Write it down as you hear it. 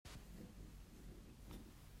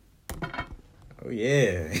Oh,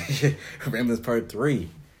 yeah. Ramblers Part 3.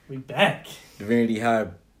 We back. Divinity High,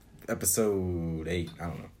 Episode 8. I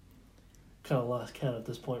don't know. Kind of lost count at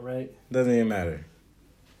this point, right? Doesn't even matter.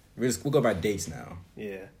 We'll go by dates now.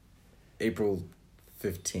 Yeah. April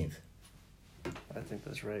 15th. I think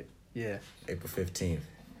that's right. Yeah. April 15th.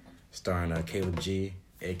 Starring Caleb G,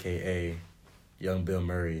 a.k.a. Young Bill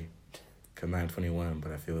Murray. Come 921,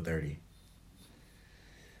 but I feel 30.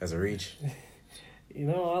 That's a reach. You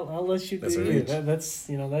know, I'll let you do it. That's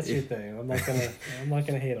your thing. I'm not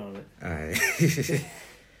gonna hate on it. All right.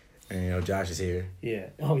 And Josh is here. Yeah.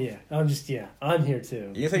 Oh yeah. I'm here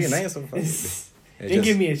too. You didn't say your name so far. Didn't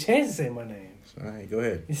give me a chance to say my name. All right, go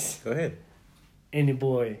ahead. Go ahead. And your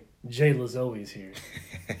boy Jay Lazoe's here.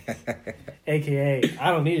 AKA,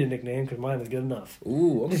 I don't need a nickname because mine is good enough.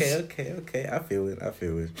 Ooh, okay. I feel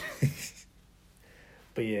it.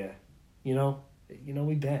 But yeah,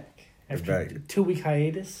 we back. After back. 2-week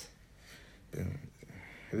hiatus.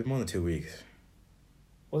 Is it more than 2 weeks?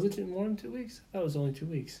 Was it more than 2 weeks? I thought it was only 2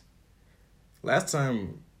 weeks. Last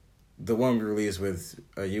time, the one we released with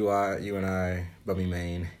you and I, Bummy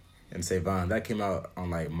Main, and Savon, that came out on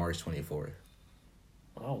like March 24th.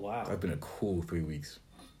 Oh, wow. That's been a cool 3 weeks.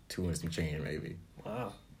 2 and some change, maybe.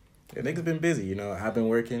 Wow. Yeah, niggas been busy, I've been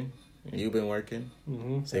working. You've been working.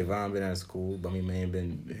 Mm-hmm. Savon been out of school. Bummy Main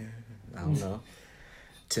been, I don't know.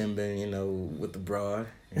 Tim been, with the broad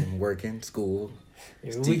and working, school.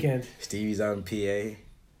 Every weekend. Stevie's out in PA.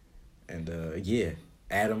 And,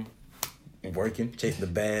 Adam working, chasing the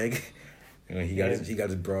bag. He got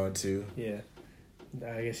his broad, too. Yeah.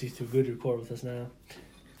 I guess he's too good to record with us now.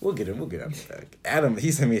 We'll get him back. Adam, he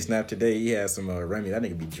sent me a snap today. He has some Remy. That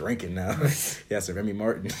nigga be drinking now. He has some Remy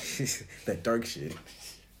Martin. That dark shit.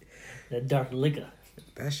 That dark liquor.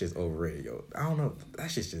 That shit's overrated, yo. I don't know. That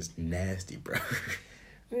shit's just nasty, bro.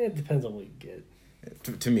 It depends on what you get.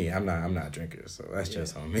 To me, I'm not a drinker, so that's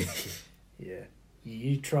just on me. Yeah.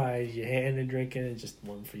 You tried your hand in drinking, it just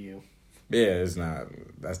wasn't for you. Yeah, that's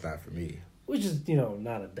not for me. Which is,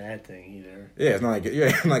 not a bad thing either. Yeah, it's not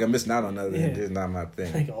like I'm missing out on nothing. Yeah. It's not my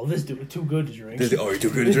thing. Like, this dude too good to drink. You're too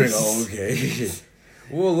good to drink? Oh, okay.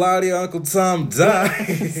 Well, Lottie, Uncle Tom died.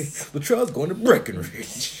 Latrell's going to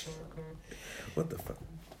Breckenridge. What the fuck?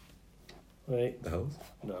 Wait. The hoes?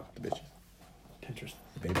 No. The bitches? Pinterest.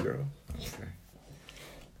 The baby girl? Okay.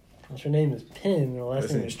 Well, her name is Pin, her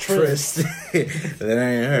last name is Trist. That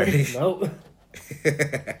ain't her. Nope.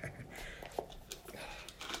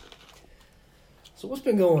 So what's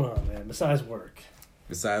been going on, man, besides work?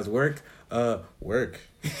 Besides work? Work.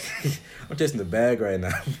 I'm chasing the bag right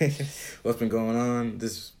now. What's been going on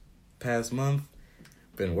this past month?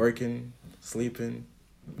 Been working, sleeping,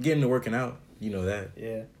 getting to working out. You know that.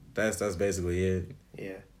 Yeah. That's basically it.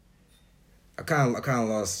 Yeah. I kind of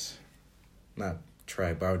lost, not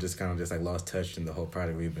track, but I just kind of like lost touch in the whole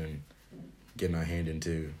project we've been getting our hand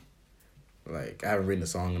into. Like, I haven't written a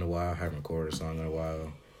song in a while. I haven't recorded a song in a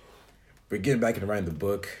while. We're getting back into writing the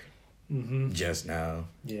book just now.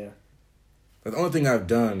 Yeah. But the only thing I've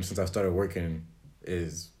done since I started working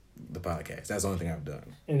is the podcast. That's the only thing I've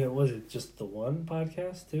done. And was it just the one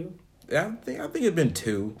podcast too? Yeah, I think it's been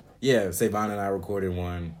 2. Yeah, Savannah and I recorded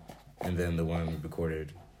one, and then the one we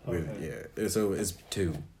recorded with So it's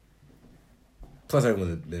 2. Plus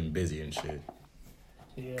everyone's been busy and shit.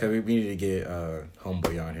 Yeah. Cause we need to get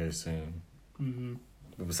Homeboy on here soon. Mm-hmm.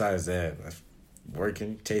 But besides that,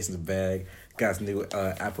 working, chasing the bag, got some new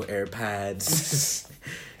Apple AirPods.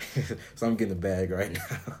 So I'm getting the bag right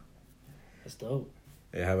now. That's dope.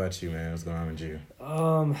 Yeah, how about you, man? What's going on with you?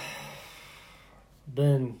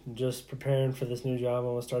 Been just preparing for this new job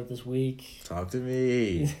I'm gonna start this week. Talk to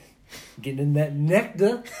me. Getting in that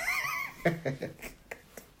nectar.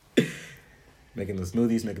 Making the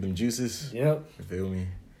smoothies, making them juices. Yep. You feel me?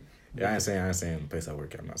 Yeah, I ain't saying the place I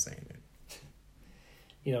work at. I'm not saying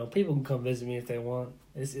it. People can come visit me if they want.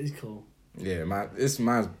 It's cool. Yeah,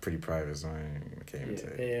 mine's pretty private, so I can't even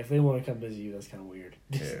tell you. Yeah, if they want to come visit you, that's kind of weird.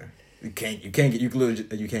 Yeah, you can't get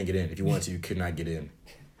in. If you want to, you could not get in.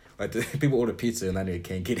 Like people order pizza and that nigga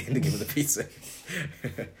can't get in to give them the pizza.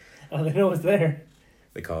 Oh, they know it's there.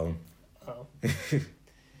 They call him. Oh.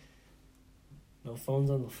 No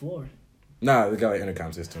phones on the floor. Nah, they got like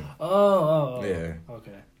intercom system. Oh. Yeah.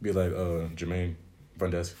 Okay. Be like, Jermaine,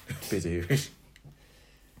 front desk, pizza here.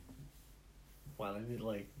 Wow,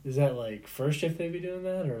 is that like first shift they be doing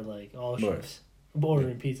that or like all shifts?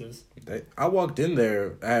 Ordering pizzas. I walked in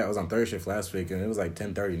there. I was on third shift last week, and it was like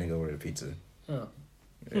 10:30. Nigga ordered a pizza. Oh.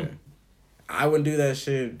 Yeah. I wouldn't do that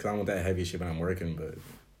shit because I want that heavy shit when I'm working, but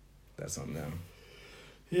that's something now.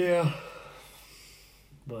 Yeah.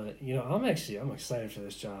 But I'm excited for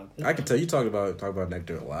this job. I can tell you talk about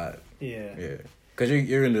Nectar a lot. Yeah. Yeah. Because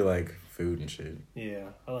you're into like food and shit. Yeah,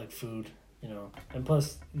 I like food. And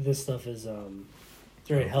plus this stuff is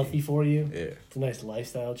very healthy for you. Yeah. It's a nice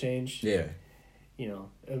lifestyle change. Yeah.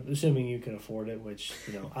 Assuming you can afford it, which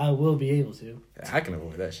I will be able to. I can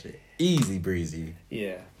afford that shit. Easy breezy.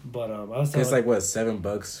 Yeah, but I was telling. It's like what,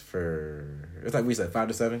 $7 for? It's like we said $5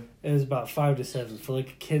 to $7. It was about $5 to $7 for like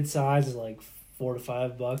a kid size. Is like $4 to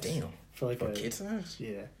 $5. Damn. For like a kid size.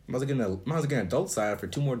 Yeah. Might as well get an adult size for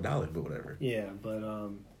 $2 more, but whatever. Yeah, but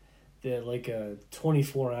like a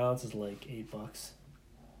 24 ounce is like $8.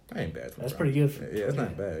 That ain't bad. That's pretty good. That's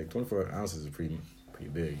not bad. 24 ounces is pretty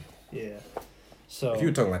big. Yeah. So if you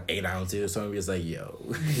were talking like 8 ounces or something, it's like, yo,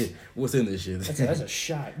 what's in this shit? That's a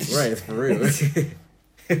shot. Right, it's for real.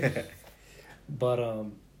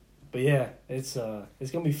 But yeah, it's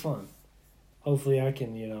gonna be fun. Hopefully, I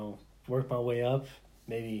can work my way up.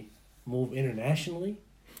 Maybe move internationally.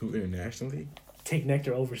 Move internationally. Take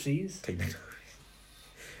Nectar overseas. Take Nectar.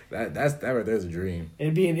 That right there's a dream.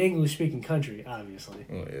 It'd be an English speaking country, obviously.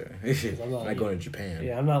 Oh yeah. I'm not going to Japan.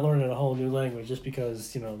 Yeah, I'm not learning a whole new language just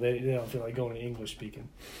because they don't feel like going to English speaking.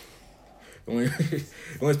 We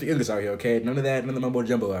only speak English out here, okay? None of that, none of the mumbo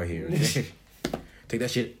jumbo out here. Okay? Take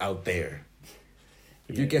that shit out there.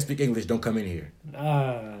 If you can't speak English, don't come in here.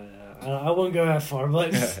 I wouldn't go that far,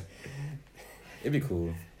 but it'd be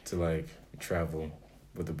cool to like travel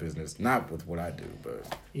with the business, not with what I do,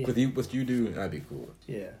 but with what you do, that'd be cool.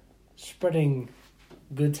 Yeah, spreading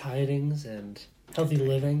good tidings and healthy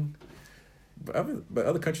living. But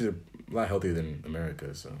other countries are a lot healthier than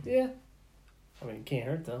America, so yeah. I mean, it can't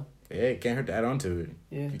hurt though. Yeah, it can't hurt to add on to it.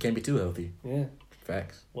 Yeah, you can't be too healthy. Yeah,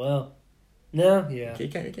 facts. Well, no, yeah, you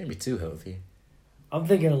can't be too healthy. I'm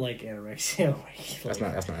thinking of like anorexia. That's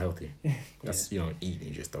not healthy. That's you don't eat and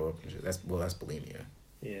you just throw up and shit. That's bulimia.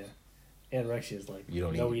 Yeah. Anorexia is like you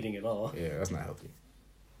don't no eating at all. Yeah, that's not healthy.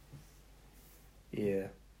 Yeah.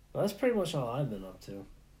 Well, that's pretty much all I've been up to.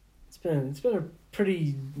 It's been a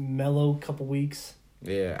pretty mellow couple weeks.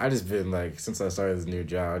 Yeah, I just been like, since I started this new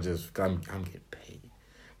job, I'm getting paid.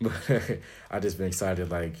 But I just been excited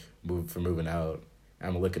like moving out.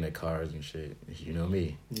 I'm looking at cars and shit. You know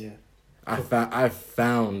me. Yeah. I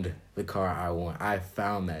found the car I want. I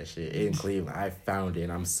found that shit in Cleveland. I found it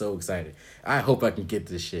and I'm so excited. I hope I can get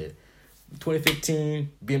this shit. 2015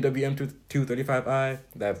 BMW M235i.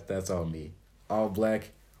 That's all me. All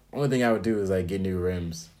black. Only thing I would do is like get new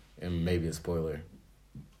rims and maybe a spoiler,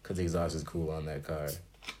 cause the exhaust is cool on that car.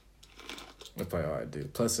 That's probably all I do.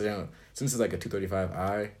 Plus, since it's like a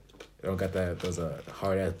 235i, it don't got those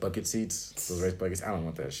hard ass bucket seats, those race buckets. I don't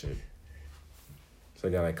want that shit. So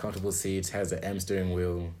I got like comfortable seats. Has an M steering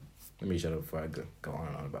wheel. Let me shut up before I go on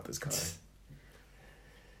and on about this car.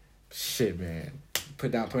 Shit, man.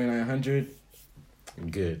 Put down $2,900. I'm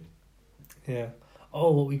good. Yeah.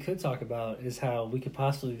 Oh, what we could talk about is how we could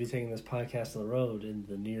possibly be taking this podcast to the road in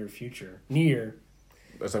the near future.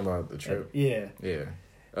 Let's talk about the trip. Yeah. Yeah.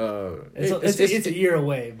 It's a year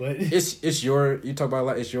away, but it's your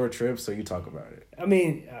trip, so you talk about it. I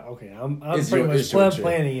mean, okay, I'm pretty much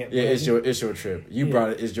planning it. Yeah, it's your trip. You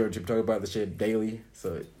brought it. It's your trip. Talk about the shit daily,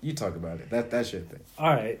 so you talk about it. That's your thing. All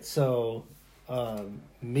right, so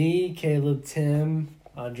me, Caleb, Tim,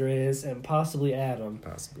 Andreas, and possibly Adam.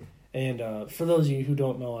 Possibly. And for those of you who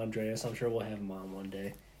don't know Andreas, I'm sure we'll have him on one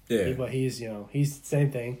day. Yeah. But he's the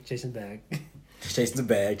same thing, chasing the bag. Chasing the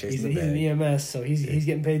bag. He's an EMS, so he's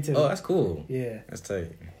getting paid too. Oh, that's cool. Yeah. That's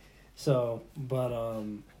tight. So, but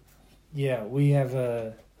yeah, we have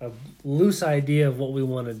a loose idea of what we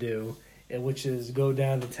want to do, which is go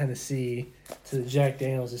down to Tennessee to the Jack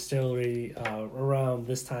Daniel's distillery around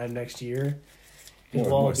this time next year.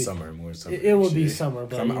 More summer. It will be summer,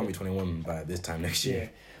 but I'm gonna be 21 by this time next year. Yeah.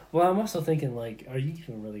 Well, I'm also thinking, like, are you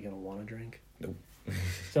even really gonna want to drink? Nope.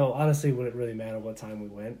 So honestly, would it really matter what time we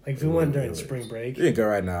went? Like, if we went during spring break, you can go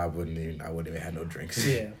right now. I wouldn't even have no drinks.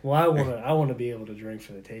 Yeah. Well, I want to be able to drink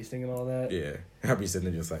for the tasting and all that. Yeah. I'll be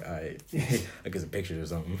sitting there just like, all right, I get some pictures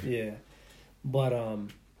or something. Yeah. But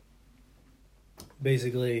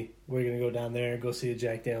basically, we're gonna go down there, go see the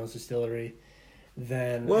Jack Daniel's distillery.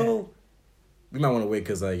 Then, well, we might want to wait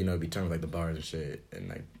because it'd be turned like the bars and shit and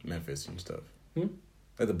like Memphis and stuff.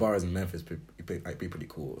 Like the bars in Memphis might be pretty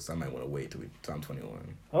cool, so I might want to wait till I'm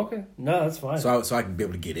 21. Okay, no, that's fine. So I can be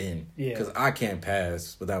able to get in. Yeah, because I can't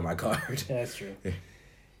pass without my card. That's true.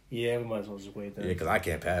 Yeah, we might as well just wait then. Yeah, because I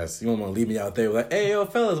can't pass. You don't want to leave me out there like, hey, yo,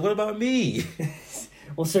 fellas, what about me?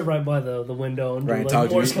 We'll sit right by the window and do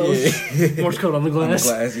like Morse code. Yeah. Morse code on the glass.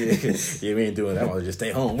 Yeah, we ain't doing that. I'll just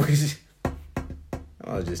stay home.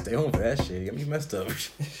 I'll just stay home for that shit. Get me messed up.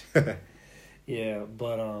 Yeah,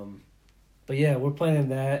 but yeah, we're planning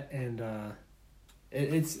that, and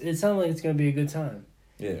it sounds like it's gonna be a good time.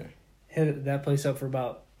 Yeah. Hit that place up for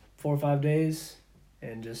about 4 or 5 days,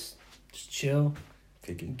 and just chill,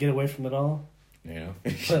 Picky. get away from it all. You know.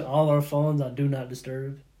 Put all our phones on Do Not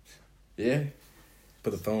Disturb. Yeah.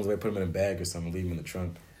 Put the phones away, put them in a bag or something, leave them in the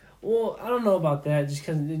trunk. Well, I don't know about that, just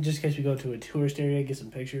in case we go to a tourist area, get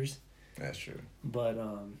some pictures. That's true. But,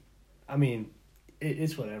 I mean,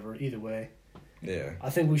 it's whatever, either way. Yeah. I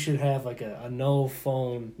think we should have like a no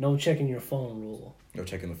checking your phone rule. No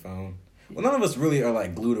checking the phone. Well, none of us really are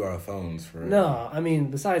like glued to our phones for. No, I mean,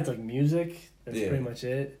 besides like music, that's pretty much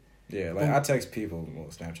it. Yeah, like I text people,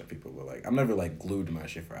 Snapchat people, but like I'm never like glued to my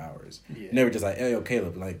shit for hours. Yeah. Never just like, hey, yo,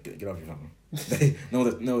 Caleb, like get off your phone. no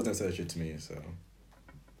one's done that shit to me, so.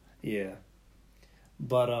 Yeah.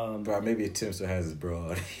 But But maybe Tim still has his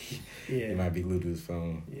broad. Yeah. He might be glued to his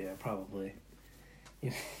phone. Yeah, probably.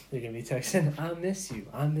 They're gonna be texting, I miss you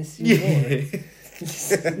more.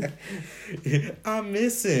 I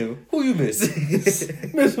miss him. Who you miss?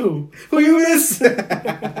 Miss who? Who you miss?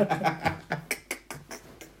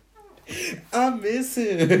 I miss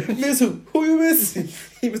him. Miss who? Who you miss?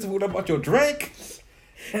 He missed what about your drink?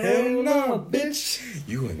 Hell no, bitch.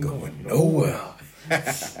 You ain't going nowhere.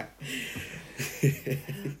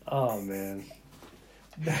 Oh man.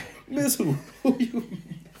 Miss who? Who you miss?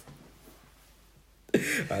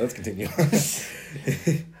 Alright, let's continue on.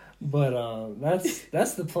 But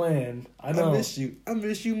that's the plan. I know. I miss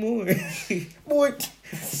you more. Boy.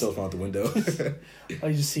 Still out the window.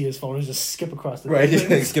 I just see his phone and just skip across the right, just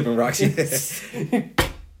like skipping rocks.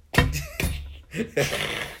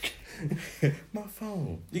 My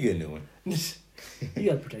phone. You get a new one. You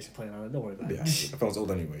got a protection plan on it. Don't worry about it. My phone's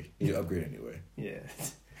old anyway. You upgrade anyway. Yeah.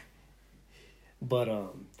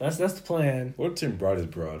 But that's the plan. What if Tim brought his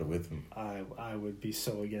broad with him? I would be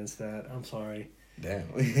so against that. I'm sorry. Damn.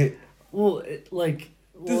 Well,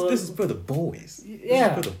 this is for the boys.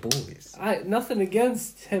 Yeah. This is for the boys. Nothing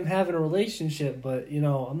against him having a relationship, but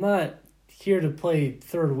I'm not here to play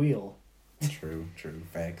third wheel. True.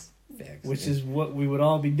 Facts. Which is what we would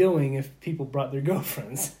all be doing if people brought their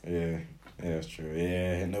girlfriends. Yeah, that's true.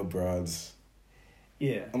 Yeah, no broads.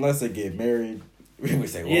 Yeah. Unless they get married. We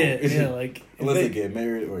say, well, yeah, like unless they get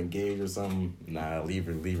married or engaged or something. Nah, leave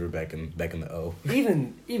her back in the O.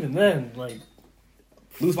 Even then, like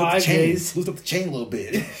loosen 5 days. Loosen up the chain a little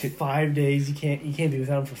bit. 5 days. You can't be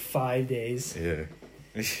without him for 5 days. Yeah.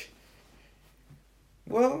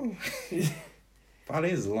 Well, 5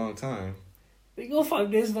 days is a long time. They go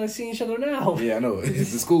 5 days without seeing each other now. Yeah, I know.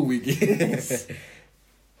 It's the school weekend.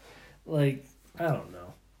 Like, I don't know.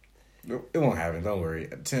 It won't happen. Don't worry.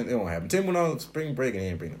 It won't happen. Tim went on spring break and he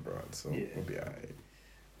didn't bring the broad, so Yeah. we'll be all right.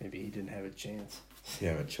 Maybe he didn't have a chance. She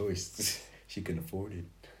had a choice. She couldn't afford it.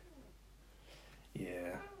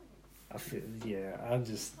 Yeah. I'm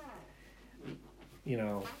just,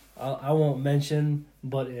 I won't mention,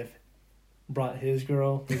 but if brought his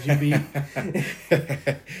girl, would you be up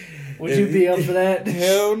for that?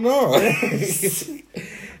 Hell no.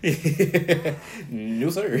 No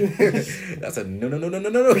sir. That's a no.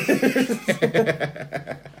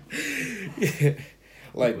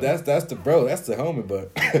 Like that's the bro, that's the homie,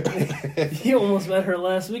 but you almost met her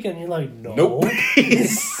last weekend, you're like, no. Nope.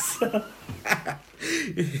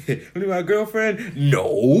 What, my girlfriend?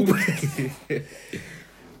 No.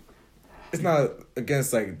 It's not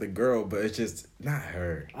against like the girl, but it's just not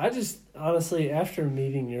her. I just honestly, after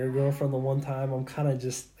meeting your girlfriend the one time, I'm kind of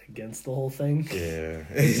just against the whole thing. Yeah.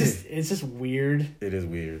 It's just weird. It is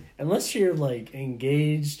weird. Unless you're like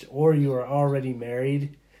engaged or you are already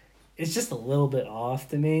married, it's just a little bit off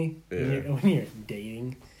to me. Yeah. When you're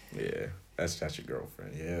dating. Yeah, that's your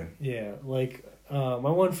girlfriend. Yeah. Yeah, like my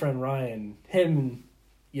one friend Ryan, him,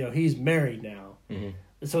 he's married now,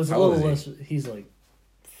 so it's a little less. He's like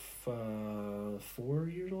 4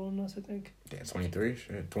 years older than us, I think. Damn, 23?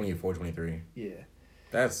 Shit, 24, 23. Yeah.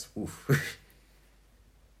 That's, oof.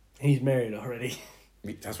 He's married already.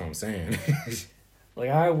 That's what I'm saying.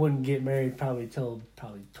 Like, I wouldn't get married probably till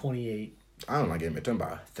 28. I don't like getting married. I'm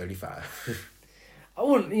about 35. I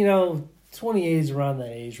wouldn't, 28 is around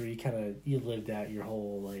that age where you lived out your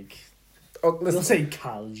whole, like, let's say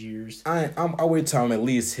college years. I wait till I'm at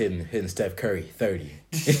least hitting Steph Curry, 30.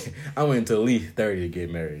 I went until at least 30 to get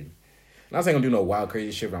married. Not saying I'm gonna do no wild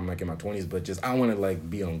crazy shit when I'm like in my 20s, but just I want to like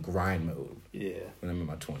be on grind mode. Yeah. When I'm in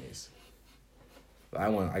my 20s.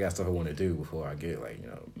 I got stuff I want to do before I get like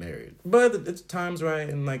married. But it's time's right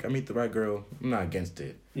and like I meet the right girl. I'm not against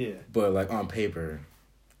it. Yeah. But like on paper,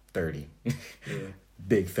 30. Yeah.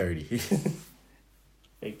 Big 30.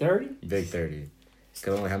 Big 30. Big 30.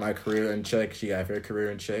 Cause I only have my career in check. She got her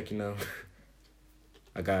career in check.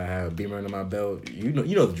 I gotta have a Beamer under my belt. You know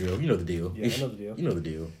the drill. You know the deal. Yeah, I know the deal. You know the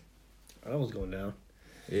deal. I know what's going down.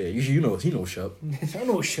 Yeah, you know Shup. I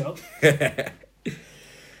know Shup.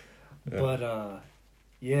 But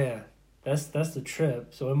yeah, that's the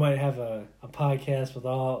trip. So we might have a podcast with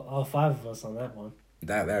all 5 of us on that one.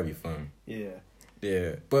 That'd be fun. Yeah.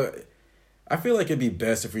 Yeah, but I feel like it'd be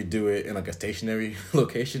best if we do it in like a stationary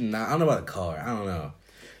location. Nah, I don't know about a car. I don't know.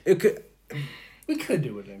 It could. We could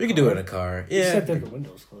do it in a car. We could do it in a car. Yeah. Except that the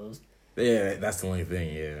window's closed. Yeah, that's the only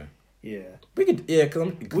thing. Yeah. Yeah. We could. Yeah,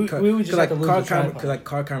 we would just have to lose the tripod. Cause like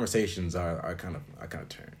car conversations are kind of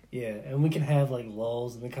turn. Yeah, and we can have like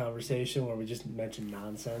lulls in the conversation where we just mention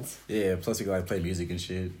nonsense. Yeah. Plus we can like play music and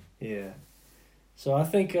shit. Yeah. So I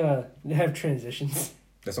think have transitions.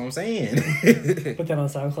 That's what I'm saying. Put that on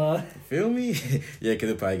SoundCloud. Feel me? Yeah, because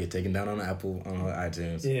it'll probably get taken down on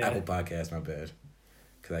iTunes. Yeah. Apple Podcast, my bad.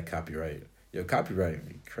 Because that copyright. Yo, copyright would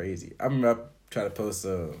be crazy. I remember I tried to post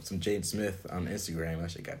some Jaden Smith on Instagram.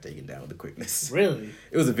 That shit got taken down with the quickness. Really?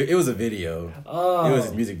 It was a video. Oh. It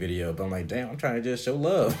was a music video. But I'm like, damn, I'm trying to just show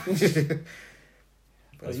love.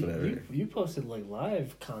 That's whatever. You posted like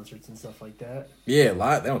live concerts and stuff like that. Yeah,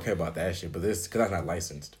 live. They don't care about that shit. But this, because that's not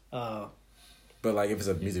licensed. Oh. But like, if it's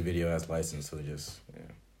a music video that's licensed, so just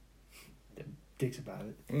Dicks about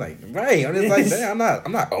it. I'm like, right. I'm just like, damn,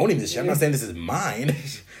 I'm not owning this shit. I'm not saying this is mine.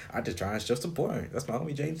 I'm just trying to show support. That's my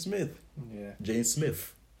homie Jaden Smith. Yeah. Jaden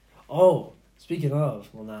Smith. Oh, not speaking of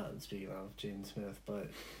Jaden Smith, but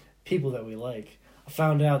people that we like. I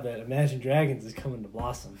found out that Imagine Dragons is coming to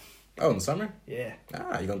Blossom. Oh, in the summer? Yeah.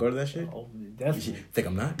 Ah, you gonna go to that shit? Oh, definitely. Think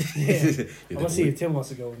I'm not? Yeah. I want to see if Tim wants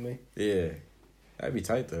to go with me. Yeah. That'd be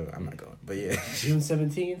tight though. I'm not going. But yeah. June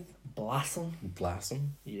 17th, Blossom.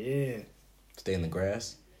 Blossom? Yeah. Stay in the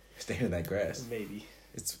grass. Stay in that grass. Maybe.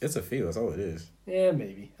 It's a feel. That's all it is. Yeah,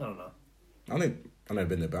 maybe. I don't know. I've never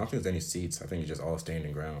been there, but I don't think there's any seats. I think it's just all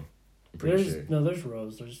standing ground. I'm pretty sure. No, there's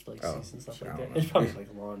rows. There's like seats and stuff like that. It's probably like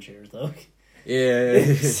lawn chairs though.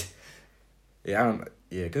 Yeah. Yeah, I don't.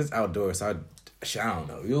 Yeah, because it's outdoors. So I don't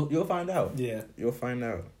know. You'll find out. Yeah. You'll find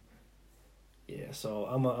out. Yeah, so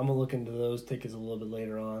I'm gonna look into those tickets a little bit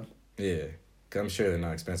later on. Yeah, because I'm sure they're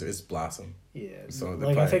not expensive. It's Blossom. Yeah, so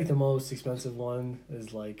like I think the most expensive one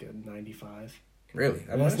is like a $95. Really?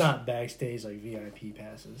 And that's not backstage like VIP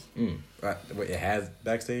passes. Wait, it has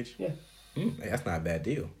backstage? Yeah. Hey, that's not a bad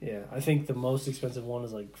deal. Yeah, I think the most expensive one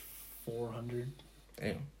is like $400.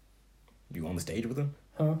 Damn. You on the stage with them?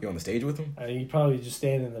 Huh? You on the stage with them? You probably just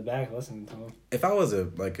stand in the back listening to them. If I was a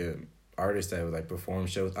artist that would like perform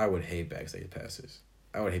shows, I would hate backstage passes.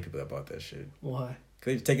 I would hate people that bought that shit. Why?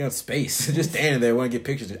 Because they're taking up space. Just standing there, want to get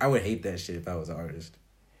pictures. I would hate that shit if I was an artist.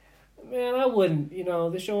 Man, I wouldn't.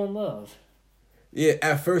 They're showing love. Yeah,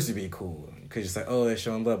 at first it'd be cool. Because it's like, oh, they're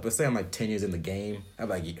showing love. But say I'm like 10 years in the game, I'm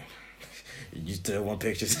like, you still want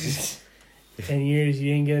pictures? 10 years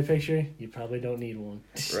you didn't get a picture? You probably don't need one.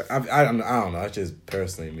 I don't know. That's just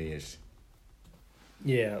personally me.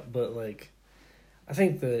 Yeah, but like, I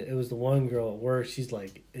think it was the one girl at work. She's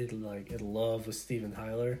like in love with Steven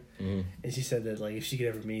Tyler, and she said that like if she could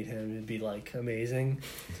ever meet him, it'd be like amazing.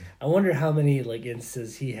 I wonder how many like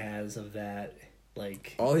instances he has of that.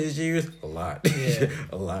 Like all his years, a lot. Yeah,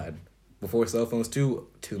 a lot. Before cell phones, too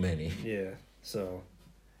many. Yeah, so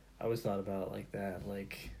I always thought about like that,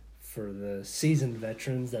 like for the seasoned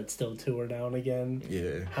veterans that still tour now and again.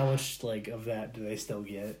 Yeah, how much like of that do they still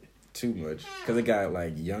get? Too much, because they got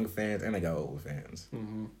like young fans and they got old fans.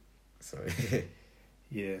 Mm-hmm. So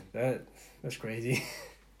yeah, that's crazy.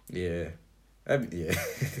 Yeah,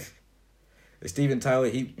 Steven Tyler,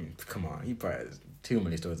 he probably has too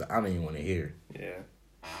many stories I don't even want to hear. Yeah,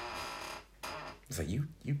 it's like you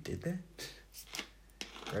did that.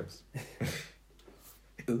 Gross.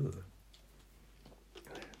 Ugh.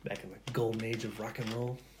 Back in the golden age of rock and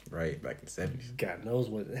roll. Right, back in the 70s. God knows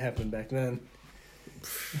what happened back then.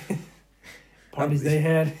 Parties they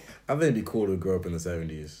had. I think it'd be cool to grow up in the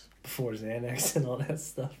 70s. Before Xanax and all that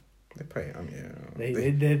stuff. They probably, I mean,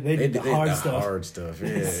 they did the hard stuff. Hard stuff,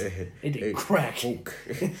 yeah. They did crack. Coke.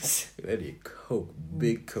 They did coke,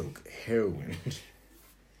 big coke, heroin.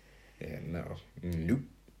 Yeah, no. Nope.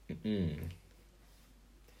 Mm-mm.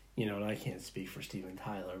 And I can't speak for Steven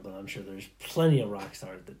Tyler, but I'm sure there's plenty of rock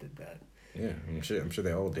stars that did that. Yeah, I'm sure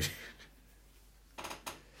they all did.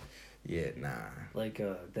 Yeah, nah. Like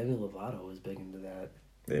Demi Lovato was big into that.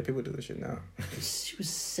 Yeah, people do this shit now. She was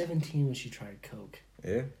 17 when she tried coke.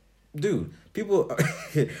 Yeah. Dude, people...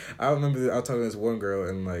 I remember I was talking to this one girl,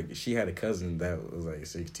 and like she had a cousin that was like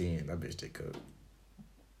 16. That bitch did coke.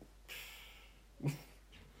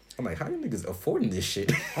 I'm like, how you niggas affording this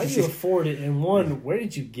shit? How do you afford it? And one, where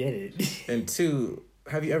did you get it? And two,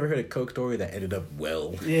 have you ever heard a coke story that ended up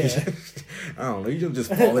well? Yeah. I don't know. You don't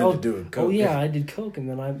just fall into doing coke. Oh yeah, I did coke, and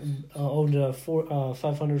then I owned a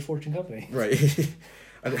 500 Fortune company. Right.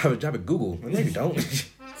 I have a job at Google. No, you don't.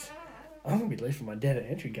 I'm gonna be late for my data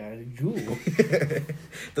entry guy at Google.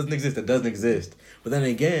 Doesn't exist. It doesn't exist. But then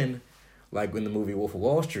again, like in the movie Wolf of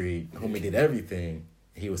Wall Street, homie did everything.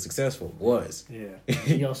 He was successful. Yeah.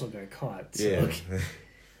 He also got caught. So. Yeah.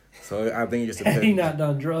 So I think it just had he not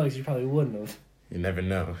done drugs, you probably wouldn't have. You never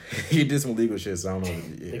know. He did some legal shit, so I don't know.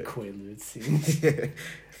 Yeah. The Quaalude scene.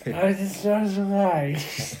 I just don't lie.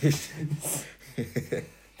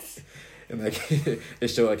 And like it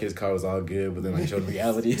showed like his car was all good, but then like showed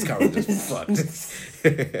reality, his car was just fucked.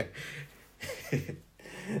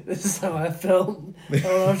 This is how I felt when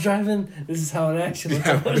I was driving. This is how it actually looked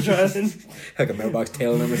when I was driving. Like a mailbox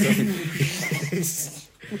tailing him or something.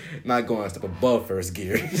 Not going a step above first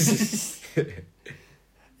gear.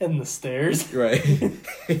 And the stairs. Right.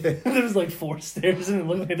 There was like 4 stairs and it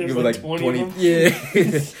looked like there was like 20 of them.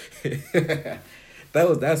 Yeah.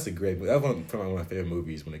 That's a great movie. That was probably one of my favorite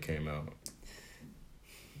movies when it came out.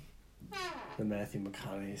 The Matthew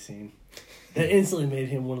McConaughey scene. That instantly made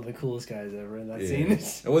him one of the coolest guys ever in that scene.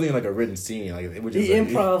 It wasn't even like a written scene. Like it was just he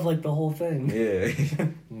improv like the whole thing. Yeah.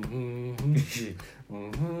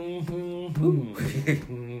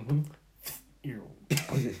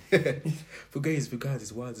 Fugazi,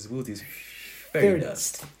 Wazes, Woolsies, fairy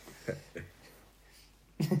dust.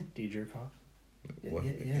 Do you jerk off? What?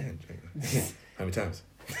 Yeah. How many times?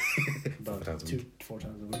 About 4 times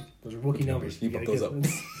a week. Those are rookie numbers. You bump those up.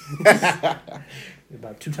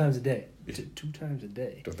 About 2 times a day. 2 times a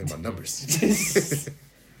day. Don't think about numbers.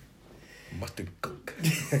 Mustard coke.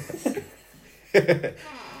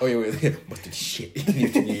 Oh yeah, wait. Mustard shit. In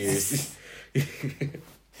your years.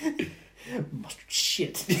 Mustard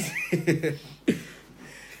shit.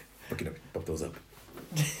 Fucking up. Bump those up.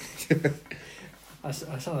 I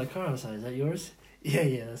saw that car outside. Is that yours?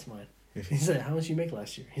 Yeah, that's mine. He said, "How much you make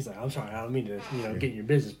last year?" He's like, "I'm sorry, I don't mean to, get in your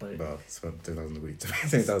business, but about 10,000 a week,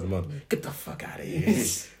 10,000 a month. Get the fuck out of here!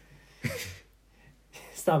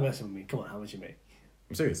 Stop messing with me. Come on, how much you make?"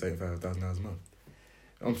 I'm serious, $75,000 a month.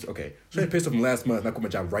 Okay, straight pissed off from last month. And I quit my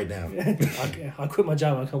job right now. I'll quit my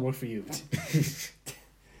job and I'll come work for you.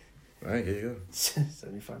 All right, here you go.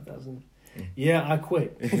 75,000. Yeah, I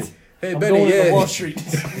quit. Hey, I'm Benny, going to Wall Street.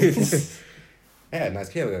 Yeah, nice.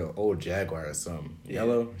 He had like an old Jaguar or something.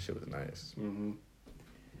 Yellow. Shit was nice. Mm-hmm.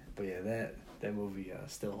 But yeah, that movie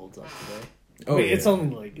still holds up today. Oh, Wait, yeah. it's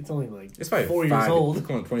only like it's probably 4 years old. It's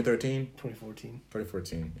going 2013. 2014.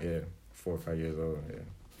 2014. Yeah, 4 or 5 years old. Yeah.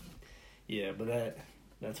 Yeah, but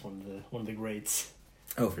that's one of the greats.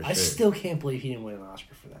 Oh, for sure. I still can't believe he didn't win an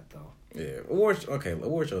Oscar for that though. Yeah, award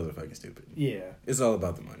shows are fucking stupid. Yeah, it's all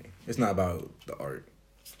about the money. It's not about the art,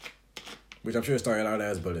 which I'm sure it started out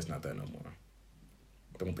as, but it's not that no more.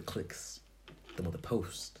 They want the clicks. They want the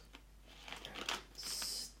post.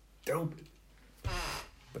 Stupid.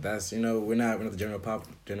 But that's we're not the general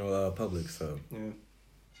public, so yeah.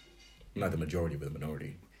 We're not the majority, but the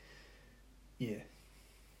minority. Yeah.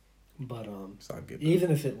 But it's all good,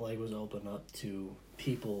 even if it was open up to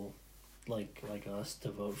people like us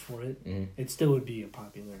to vote for it, it still would be a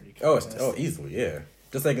popularity contest. Easily, yeah.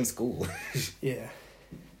 Just like in school. Yeah.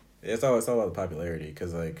 It's all about the popularity,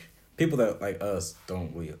 because people that like us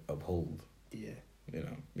don't really uphold. Yeah.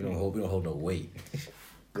 We don't hold no weight.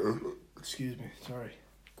 Excuse me. Sorry.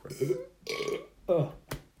 Oh,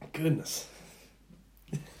 goodness.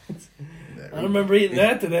 I don't remember eating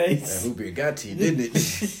that today. That root beer got to you, didn't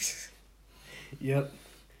it? Yep.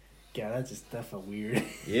 God, that felt weird.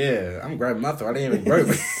 Yeah, I'm grabbing my throat. I didn't even burp.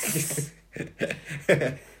 I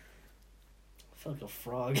felt like a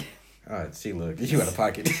frog. Alright, see, look, you out of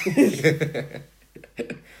pocket.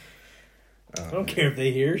 I don't care if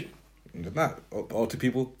they hear it. Not all 2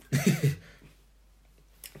 people.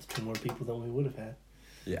 It's 2 more people than we would have had.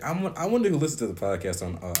 Yeah, I wonder who listens to the podcast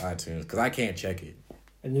on iTunes, because I can't check it.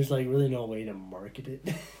 And there's really no way to market it.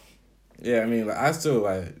 Yeah, I mean, I still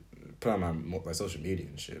put on my social media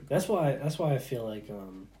and shit. That's why I feel like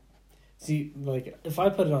if I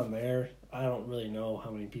put it on there, I don't really know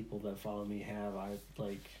how many people that follow me have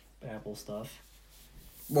Apple stuff.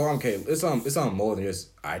 Well, okay, it's on more than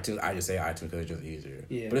just iTunes. I just say iTunes because it's just easier.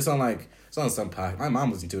 Yeah. But it's on some podcast. My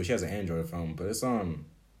mom listens to it. She has an Android phone, but it's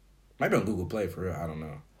might be on Google Play for real. I don't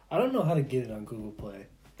know. I don't know how to get it on Google Play.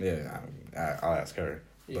 Yeah, I'll ask her.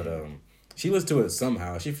 Yeah. But she listens to it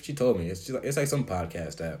somehow. She told me it's like some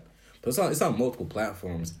podcast app, but it's on multiple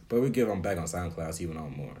platforms. But we give them back on SoundCloud, so even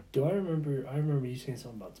on more. I remember you saying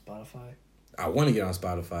something about Spotify. I want to get on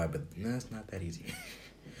Spotify, but no, it's not that easy.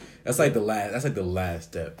 That's like the last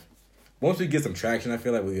step. Once we get some traction, I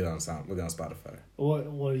feel like we'll get on Spotify.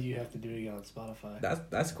 What do you have to do to get on Spotify?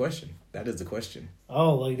 That's the question. That is the question.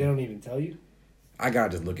 Oh, like they don't even tell you? I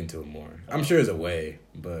gotta just look into it more. I'm sure there's a way,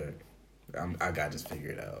 but I gotta just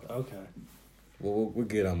figure it out. Okay. We'll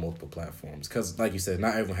get on multiple platforms because, like you said,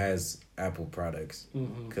 not everyone has Apple products.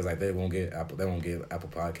 Because like they won't get Apple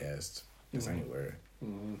Podcasts just anywhere.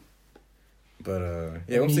 Mm-hmm. But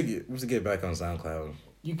yeah, once we get back on SoundCloud,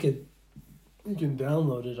 you can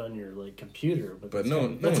download it on your like computer, but no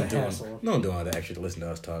one doing all that actually to listen to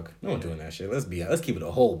us talk. No one doing that shit. Let's keep it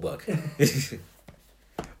a whole buck.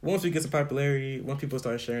 Once we get some popularity, once people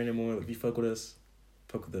start sharing it more, if you fuck with us,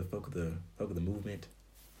 fuck with the movement,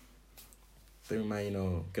 then we might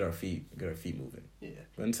get our feet moving. Yeah.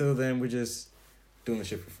 But until then, we're just doing the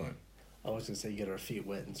shit for fun. I was gonna say get our feet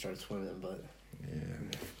wet and start swimming, but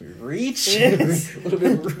yeah, reach. Yes. a little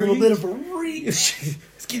bit of a reach.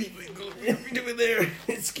 Skinny, what are you doing there?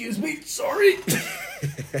 Excuse me, sorry.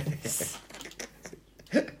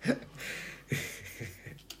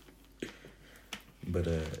 But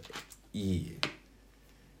yeah.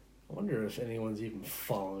 I wonder if anyone's even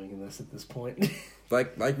following this at this point.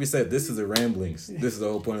 Like we said, this is the ramblings. This is the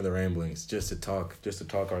whole point of the ramblings. Just to talk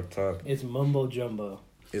our talk. It's mumbo jumbo.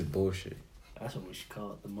 It's bullshit. That's what we should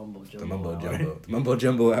call it, the mumbo jumbo. The mumbo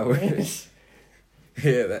jumbo hour.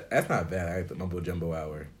 Yeah, that's not bad. I like the mumbo jumbo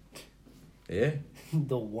hour. Yeah.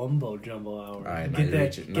 The wumbo jumbo hour. All right, get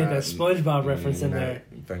that SpongeBob reference in there.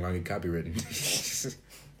 In fact, I'm gonna get copywritten.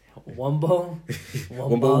 Wumbo.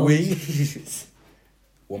 Wumbo wing.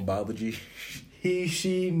 Wumbology. He,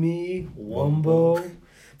 she, me, Wumbo.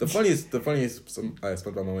 The funniest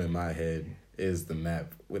SpongeBob moment in my head is the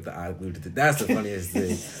map with the eye glued to it. That's the funniest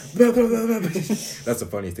thing. That's the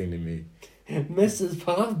funniest thing to me. Mrs.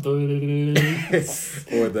 Pop.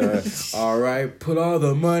 Or the, all right, put all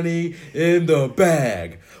the money in the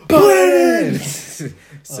bag. Put it in!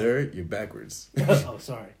 Sir, you're backwards. Oh,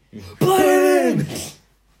 sorry. Put it in!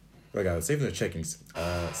 I got savings or checkings?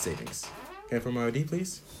 Savings. Can I have my ID,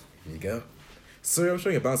 please? Here you go. Sir, I'm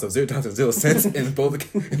showing a balance of $0.00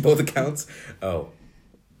 in both accounts. Oh.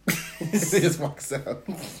 He just walks out.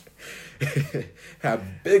 Had a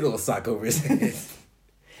big old sock over his head.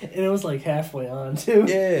 And it was like halfway on, too.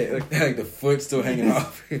 Yeah, like the foot still hanging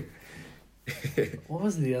off. What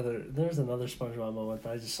was the other? There was another SpongeBob moment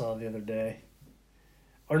that I just saw the other day.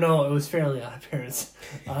 Or no, it was Fairly Odd Parents.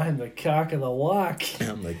 I'm the cock of the walk.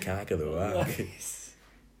 I'm the cock of the walk. Nice.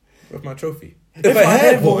 Where's my trophy? If I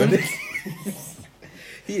had one.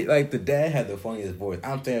 He the dad had the funniest voice.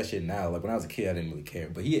 I'm saying that shit now. Like when I was a kid, I didn't really care,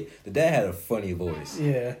 but the dad had a funny voice.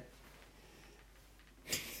 Yeah.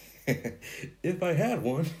 If I had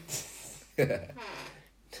one.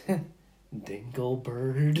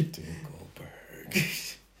 Dinklebird.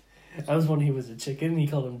 Dinklebird. That was when he was a chicken. He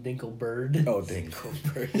called him Dinklebird. Oh,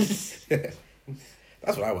 Dinklebird.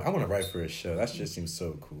 That's what I want to write for a show. That just seems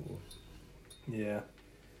so cool. Yeah.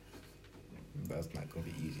 That's not going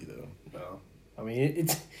to be easy, though. No. I mean,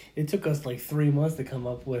 it took us like 3 months to come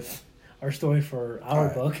up with our story for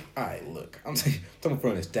our book. All right, look. I'm talking for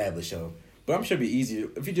an established show. But I'm sure it'd be easier.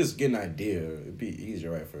 If you just get an idea, it'd be easier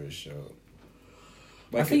to write for a show.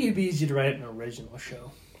 I think it'd be easier to write an original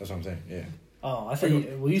show. That's what I'm saying, yeah. Oh, I think...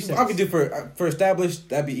 you said... I could do for established,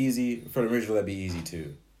 that'd be easy. For the original, that'd be easy,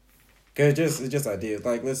 too. Because it's just ideas.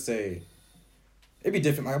 Like, let's say... It'd be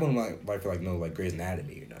different. Like, I wouldn't write for, Grey's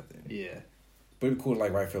Anatomy or nothing. Yeah. But it'd be cool to,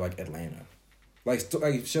 write for, Atlanta. Like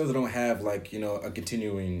shows that don't have, a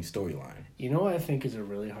continuing storyline. You know what I think is a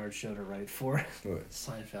really hard show to write for? What?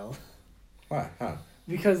 Seinfeld. Why? How?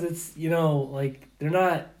 Because it's, they're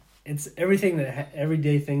not... It's everything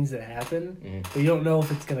everyday things that happen, but you don't know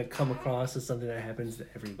if it's going to come across as something that happens to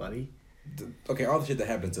everybody. Okay, all the shit that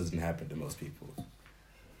happens doesn't happen to most people.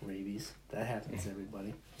 Rabies. That happens to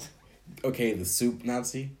everybody. Okay, the soup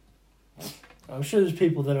Nazi. I'm sure there's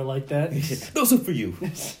people that are like that. No soup for you.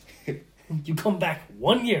 You come back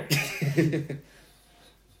 1 year.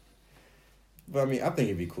 But I mean, I think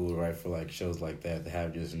it'd be cool to write for shows like that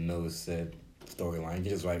have just no set storyline. You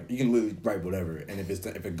can just write. You can literally write whatever, and if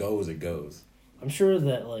it goes, it goes. I'm sure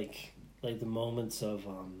that the moments of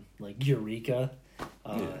Eureka,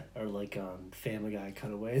 or Family Guy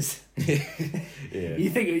cutaways. Yeah. You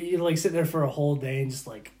think you're sitting there for a whole day and just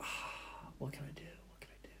what can I do?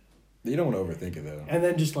 You don't want to overthink it though. And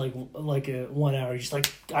then just 1 hour, you're just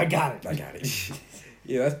I got it.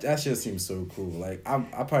 Yeah, that just seems so cool. I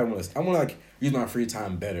probably want to. I want to use my free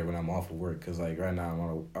time better when I'm off of work because right now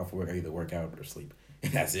I'm off of work. I either work out or sleep.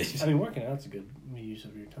 And that's it. I mean, working out's a good use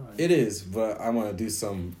of your time. It is, but I want to do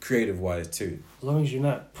some creative wise too. As long as you're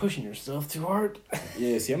not pushing yourself too hard.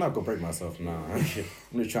 Yeah, see, I'm not gonna break myself. Nah,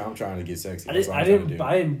 I'm trying to get sexy. I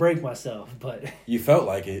didn't break myself, but you felt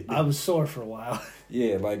like it. I was sore for a while.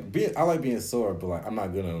 Yeah, like I like being sore, but like I'm not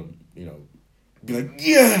gonna, be like,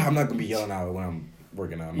 yeah. I'm not gonna be yelling out when I'm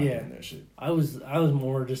working out. I'm not doing that shit. I was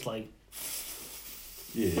more just like.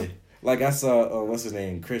 Yeah. Like, I saw, what's his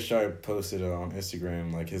name? Chris Sharp posted on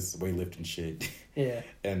Instagram, like, his weightlifting shit. Yeah.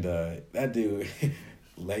 And that dude,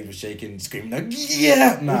 legs were shaking, screaming, like,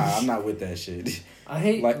 yeah! Nah, I'm not with that shit. I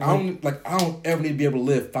hate... I don't ever need to be able to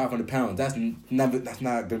lift 500 pounds. That's not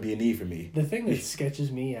going to be a need for me. The thing that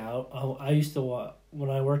sketches me out, I used to, when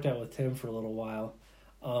I worked out with Tim for a little while,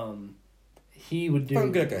 he would do... If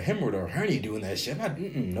I'm get like a hemorrhoid or a hernia doing that shit,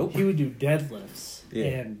 nope. He would do deadlifts,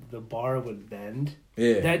 and the bar would bend.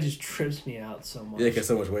 Yeah. That just trips me out so much. Yeah, because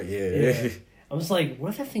so much weight, yeah. I was like, what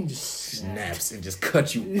if that thing just snaps and just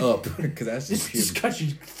cuts you up? Because that's just cuts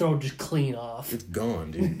your throat just clean off. It's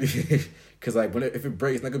gone, dude. Because like if it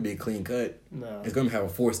breaks, it's not gonna be a clean cut. No, it's gonna have a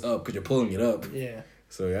force up because you're pulling it up. Yeah.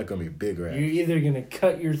 So that's gonna be a big rap. You're either gonna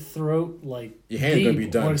cut your throat like your hand's gonna be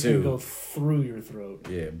done or it's too. Gonna go through your throat.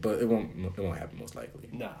 Yeah, but it won't happen most likely.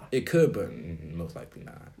 Nah. It could, but most likely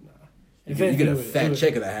not. Nah. You get a fat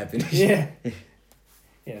check if that happens. Yeah.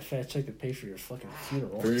 Yeah, fat check to pay for your fucking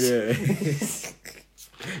funeral. Yeah.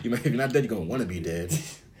 If you're not dead, you're gonna want to be dead.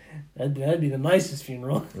 That'd be the nicest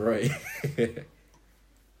funeral. Right.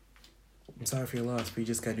 I'm sorry for your loss, but you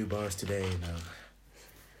just got new bars today. I'm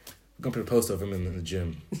gonna put a post of him in the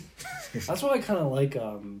gym. That's why I kind of like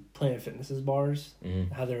Planet Fitness's bars.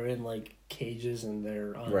 Mm-hmm. How they're in like cages and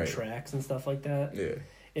they're on tracks and stuff like that. Yeah.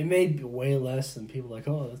 It made way less than people like,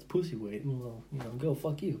 oh, that's pussy weight. Well, go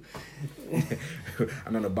fuck you.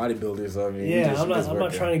 I'm not a bodybuilder, so I mean, yeah, I'm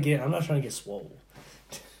not trying to get swole.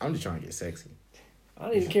 I'm just trying to get sexy. I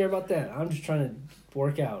don't even care about that. I'm just trying to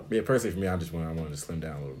work out. Yeah, personally for me, I wanted to slim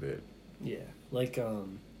down a little bit. Yeah, like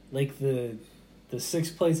the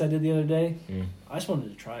 6 plates I did the other day. Mm. I just wanted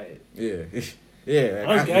to try it. Yeah, yeah.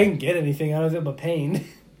 I didn't get anything out of it but pain.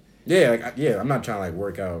 Yeah, I'm not trying to like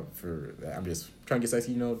work out for that. I'm just trying to get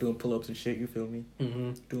sexy, doing pull-ups and shit. You feel me?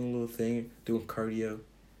 Mm-hmm. Doing a little thing, doing cardio.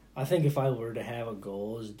 I think if I were to have a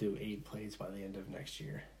goal, is do 8 plates by the end of next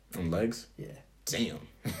year. On legs? Yeah. Damn.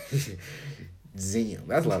 Damn.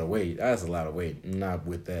 That's a lot of weight. Not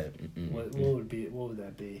with that. What would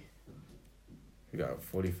that be? You got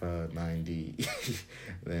 45, 90.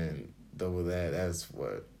 Then double that. That's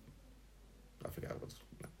what? I forgot what's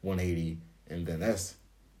 180, and then that's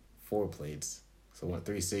 4 plates. So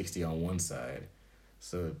 360 on one side.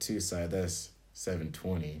 So 2 side, that's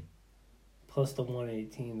 720. Plus the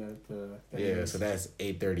 118 that so that's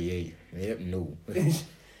 838. Yep, no.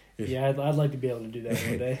 Yeah, I'd like to be able to do that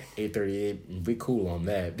one day. 838. Be cool on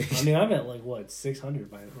that. I mean, I'm at like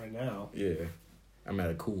 600 right now. Yeah, I'm at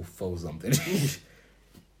a cool 4 something.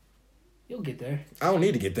 You'll get there. I don't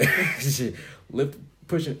need to get there.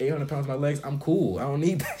 Pushing 800 pounds on my legs, I'm cool. I don't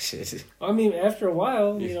need that shit. I mean, after a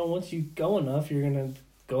while, once you go enough, you're gonna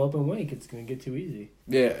go up in weight. It's gonna get too easy.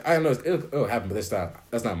 Yeah, I know it'll happen, but that's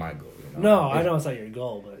not my goal. No, I know it's not your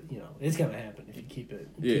goal, but it's gonna happen if you keep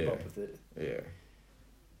up with it. Yeah.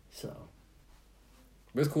 So.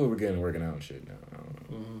 But it's cool we're working out and shit now. I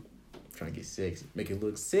don't know. Mm-hmm. Trying to get sexy, make it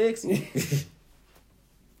look sexy.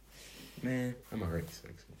 Man, I'm already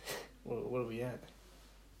sexy. What are we at?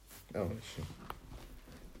 Oh shit.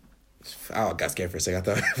 I got scared for a second. I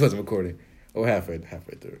thought I wasn't recording. Oh, halfway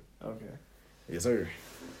through. Okay. Yes, sir.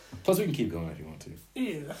 Plus, we can keep going if you want to.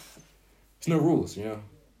 Yeah. There's no rules, I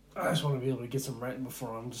just want to be able to get some rent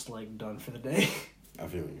before I'm just done for the day. I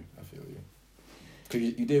feel you. Cause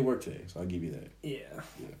you did work today, so I'll give you that. Yeah.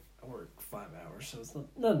 I worked 5 hours, so it's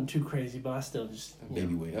nothing too crazy, but I still just...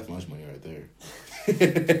 Baby weight, that's lunch money right there.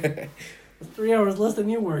 3 hours less than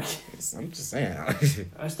you work. I'm just saying.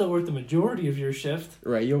 I still work the majority of your shift.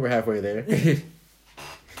 Right, you're over halfway there.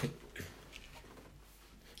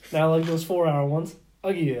 Now, those 4-hour ones,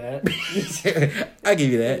 I'll give you that. I'll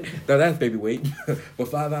give you that. No, that's baby weight. But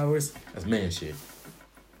 5 hours, that's man shit.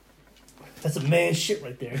 That's a man shit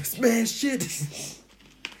right there. It's man shit.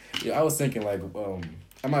 Yeah, I was thinking I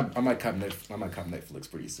might cop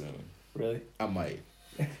Netflix pretty soon. Really? I might.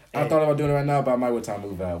 Hey. I thought about doing it right now, but I might wait till I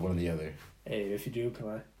move out, one or the other. Hey, if you do, can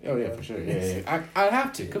I? Oh yeah, for sure. Yeah. I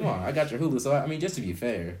have to. Come on, I got your Hulu, so just to be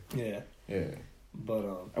fair. Yeah. Yeah. But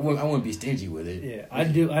I wouldn't be stingy with it. Yeah, I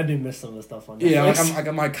do miss some of the stuff on Netflix. Yeah,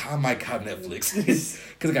 I might cop Netflix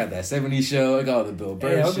because I got that '70s show. I got all the Bill Burr.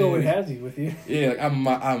 Hey, I'll go with Hadzy with you. Yeah, I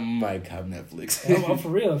might cop Netflix. I'm for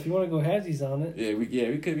real. If you want to go Hadzy's on it. Yeah,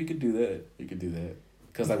 we could do that. We could do that.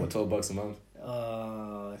 Cause like what, $12 a month?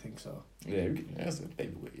 I think so. Yeah, that's a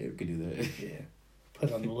baby. Yeah, we could do that. Yeah.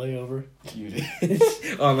 Put on the layover.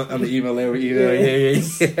 on the email layover.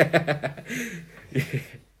 Yeah.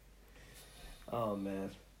 Oh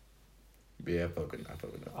man. Yeah, I fuck with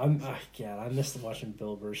that. I missed watching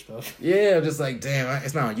Bill Burr stuff. Yeah, I'm just like, damn,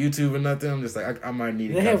 it's not on YouTube or nothing. I'm just like, I might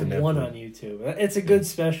need. They have one on YouTube. It's a good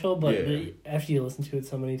special, but after you listen to it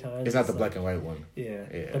so many times, it's not the black and white one.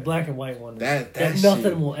 Yeah, the black and white one. That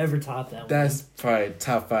nothing will ever top that one. That's probably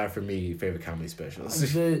top 5 for me favorite comedy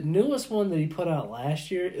specials. The newest one that he put out last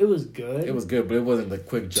year, it was good. It was good, but it wasn't the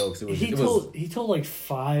quick jokes. He told like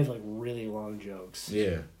 5 like really long jokes.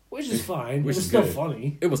 Yeah. Which is fine. It was still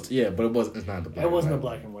funny. It was, yeah, but it wasn't. It's not the black. It wasn't the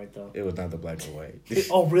black and white though. It was not the black and white.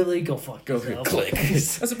 Oh really? Go fuck yourself. Click.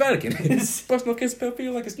 That's a Vatican. Personal kiss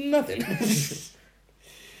feel like it's nothing.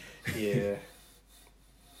 Yeah.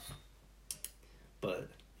 But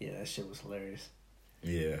yeah, that shit was hilarious.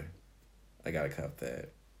 Yeah, I gotta cop that.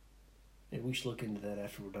 Maybe we should look into that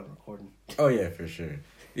after we're done recording. Oh yeah, for sure.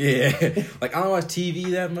 Yeah, like I don't watch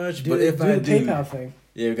TV that much, but if I do, the PayPal thing.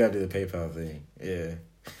 Yeah, we gotta do the PayPal thing. Yeah.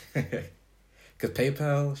 Because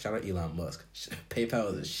PayPal, shout out Elon Musk.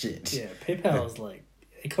 PayPal is a shit. Yeah, PayPal is like,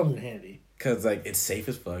 it comes in handy. Because like it's safe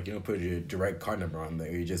as fuck. You don't put your direct card number on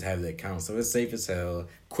there. You just have the account. So it's safe as hell.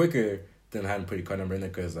 Quicker than having to put your card number in there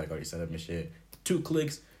because like, you set up and shit. 2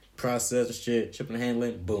 clicks, process the shit, shipping and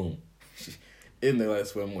handling, boom. In there like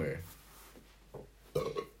swimwear.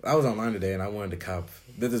 I was online today and I wanted to cop.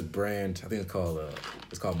 There's this brand, I think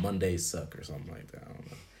it's called Monday Suck or something like that. I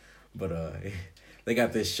don't know. But they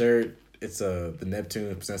got this shirt. It's the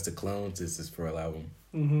Neptune presents the Clones. It's his 4L album.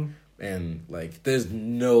 Mm-hmm. And like there's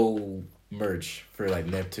no merch for like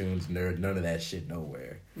Neptune's Nerd, none of that shit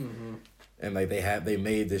nowhere. Mm-hmm. And like they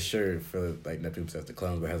made this shirt for like Neptune presents the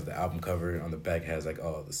Clones, where it has the album cover on the back, has like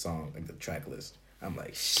all the song, like the track list. I'm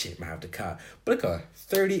like, shit, I have to cop. But it cost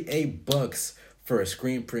 $38 for a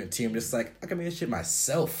screen print tee. I'm just like, I can make this shit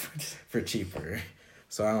myself for cheaper.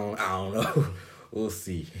 So I don't know. We'll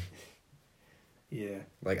see. Yeah.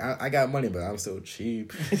 Like I got money, but I'm so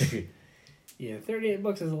cheap. Yeah,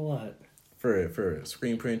 $38 is a lot. For a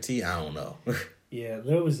screen print tee, I don't know. Yeah,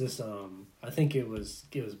 there was this I think it was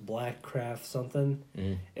Black Craft something.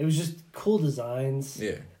 Mm-hmm. It was just cool designs.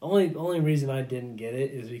 Yeah. Only reason I didn't get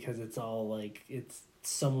it is because it's all like it's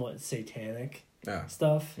somewhat satanic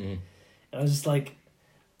stuff. Mm-hmm. And I was just like,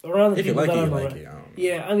 around the if people you like that it, I'm you around, like it. I don't know.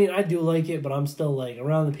 Yeah, I mean I do like it, but I'm still like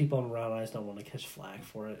around the people I'm around. I just don't want to catch flack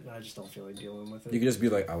for it. I just don't feel like dealing with it. You can just be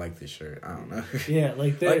like, I like this shirt. I don't know. Yeah,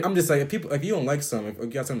 like I'm just like, if people like you don't like something, if you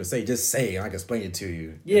got something to say, just say, and I can explain it to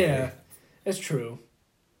you. Yeah, that's true.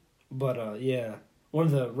 But yeah,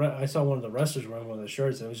 I saw one of the wrestlers wearing one of the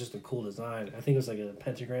shirts. And it was just a cool design. I think it was like a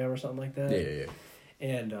pentagram or something like that. Yeah.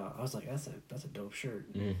 And I was like, that's a dope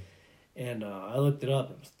shirt. Mm. And I looked it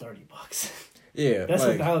up. It was $30. Yeah, that's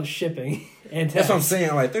without shipping and tax. That's what I'm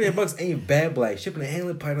saying. Like $38 ain't bad, but like shipping and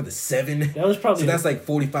handling probably another $7. That was probably that's like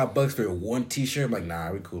 $45 for one T-shirt. I'm like,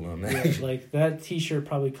 nah, we cool on that. Yeah, like that T-shirt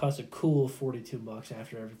probably cost a cool $42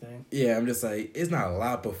 after everything. Yeah, I'm just like, it's not a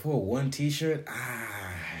lot, but for one T-shirt,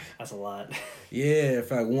 that's a lot. Yeah,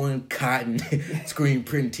 for like one cotton screen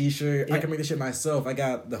print T-shirt, yeah. I can make this shit myself. I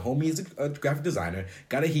got the homie's a graphic designer,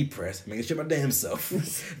 got a heat press, make this shit my damn self.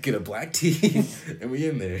 Get a black tee, and we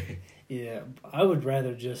in there. Yeah, I would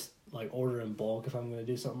rather just like order in bulk if I'm going to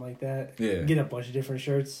do something like that. Yeah. Get a bunch of different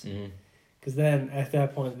shirts. Because then at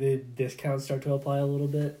that point, the discounts start to apply a little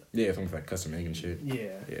bit. Yeah, if I'm like custom ink and shit.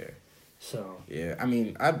 Yeah. Yeah. So. Yeah, I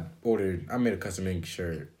mean, I made a custom ink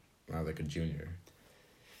shirt when I was like a junior.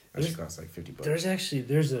 That shit cost like $50.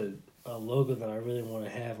 There's a logo that I really want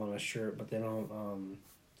to have on a shirt, but they don't,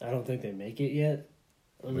 I don't think they make it yet.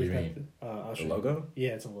 What do you mean? A logo? Yeah,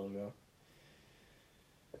 it's a logo.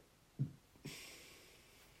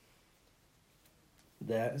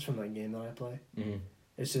 That is from that game that I play. Mm-hmm.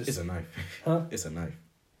 It's a knife. Huh? It's a knife.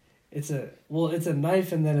 It's a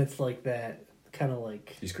knife, and then it's like that kind of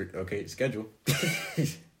like. Okay, schedule.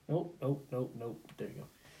 Nope. There you go.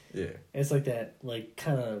 Yeah. It's like that, like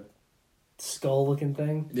kind of skull looking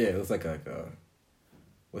thing. Yeah, it looks like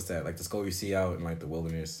what's that? Like the skull you see out in like the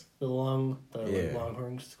wilderness. The like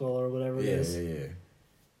longhorn skull or whatever it is. Yeah.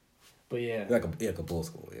 But yeah. Like a bull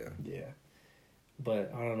skull. Yeah. Yeah.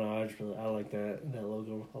 But I don't know. I like that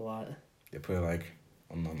logo a lot. They put it like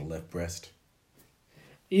on the left breast.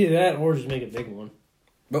 Either that or just make a big one.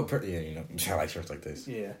 Well, I like shirts like this.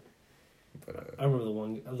 Yeah. But I remember the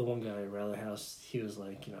one guy at Rally House. He was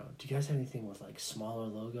like, do you guys have anything with like smaller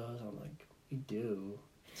logos? I'm like, we do.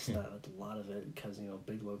 It's not a lot of it because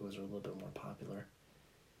big logos are a little bit more popular.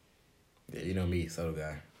 Yeah, you know me, subtle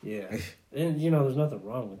guy. Yeah. And, there's nothing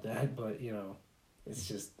wrong with that, but, it's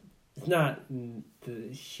just, it's not the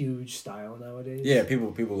huge style nowadays. Yeah,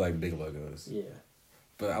 people like big logos. Yeah.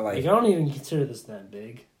 But I I don't even consider this that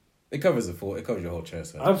big. It covers your whole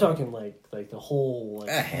chest. I'm talking like the whole.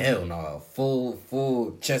 Hell no,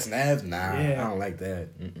 full chest and abs. Nah, yeah. I don't like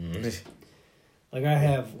that. Mm-mm. Like I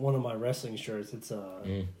have one of my wrestling shirts. It's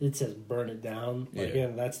it says "Burn It Down." Like, yeah.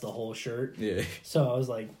 and that's the whole shirt. Yeah. So I was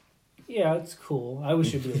like, yeah, it's cool. I wish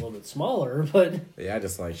it'd be a little bit smaller, but yeah, I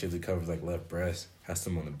just like shit that covers like left breast, has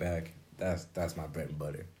some on the back. That's my bread and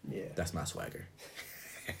butter. Yeah, that's my swagger.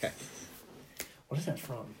 What is that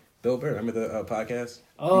from? Bill Burr, remember the podcast?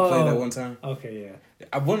 Oh, you played that one time. Okay, yeah.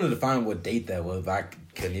 I wanted to find what date that was, but I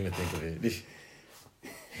couldn't even think of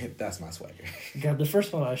it. That's my swagger. God, the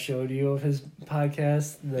first one I showed you of his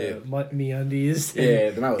podcast, the MeUndies. Yeah,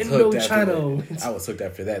 then I was hooked after that. I was hooked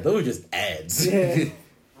after that. Those were just ads. Yeah.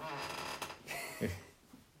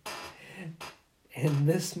 In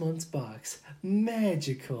this month's box,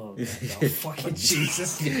 magical. Oh, fucking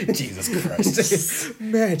Jesus. Jesus Christ.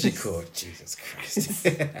 Magical. Jesus Christ.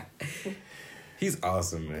 He's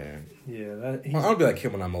awesome, man. Yeah. I'll be like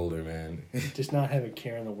him when I'm older, man. Just not have a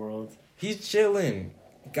care in the world. He's chilling.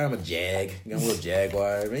 Got him a Jag. Got him a little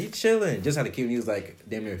Jaguar. Man, he's chilling. Just had a kid when he was like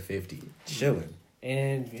damn near 50. Chilling.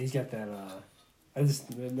 And he's got that, he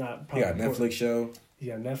got a Netflix show. He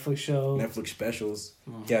got a Netflix show. Netflix specials.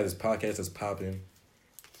 Mm-hmm. He got his podcast that's popping.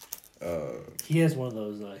 He has one of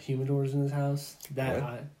those humidors in his house.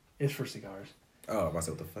 It's for cigars. Oh, I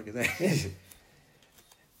said, what the fuck is that?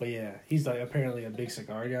 But yeah, he's like apparently a big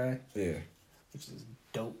cigar guy. Yeah. Which is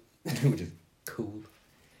dope. Which is cool.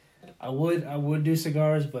 I would do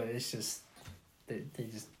cigars, but it's just they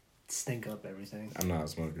just stink up everything. I'm not a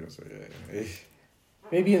smoker, so yeah.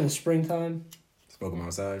 Maybe in the springtime. Smoke them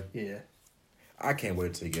outside? Yeah. I can't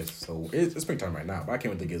wait till it gets so... It's springtime right now, but I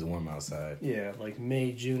can't wait till it gets warm outside. Yeah, like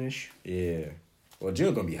May, June-ish. Yeah. Well,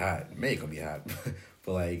 June's gonna be hot. May gonna be hot.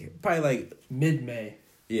 But like, probably like... Mid-May.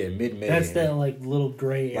 Yeah, mid-May. That's that like little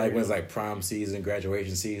gray area. Like when it's like prom season,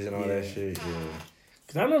 graduation season, all that shit. Yeah.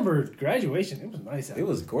 Because I remember graduation, it was nice out. It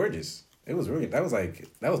was gorgeous. It was really... That was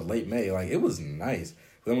late May. Like, it was nice.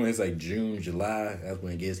 But then when it's like June, July, that's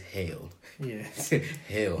when it gets hell. Yeah.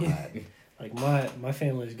 Hell hot. Like my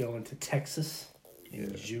family's going to Texas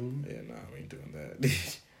in June. Yeah, nah, we ain't doing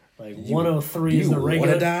that. Like 103 is the regular. You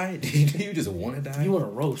want to die? You just want to die? You want to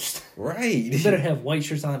roast. Right. You better have white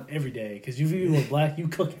shirts on every day, because if you wear black, you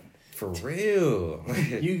cooking. For real.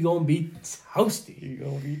 You gonna be toasty. You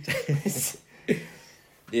gonna be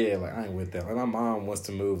Yeah, like I ain't with that. Like my mom wants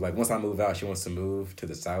to move. Like once I move out, she wants to move to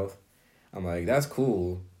the south. I'm like, that's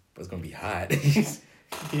cool, but it's gonna be hot.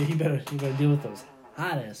 Yeah, you better deal with those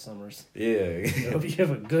hot ass summers. Yeah. Hope you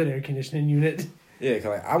have a good air conditioning unit. Yeah, cause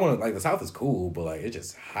like I want to, like, the South is cool, but like it's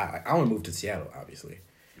just hot. Like, I want to move to Seattle, obviously.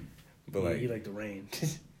 But like you like the rain.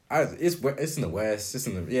 It's in the West.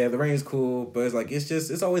 The rain is cool, but it's like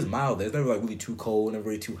it's always mild there. It's never like really too cold, never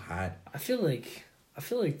really too hot. I feel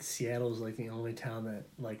like Seattle's like the only town that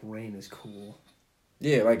like rain is cool.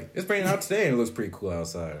 Yeah, like it's raining out today and it looks pretty cool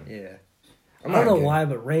outside. Yeah. I don't know why,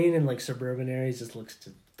 but rain in like suburban areas just looks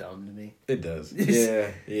just dumb to me. It does.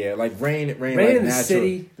 Yeah. Like rain like in the natural.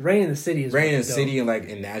 city. Rain in the city is rain in the city and like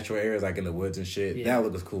in natural areas like in the woods and shit. Yeah.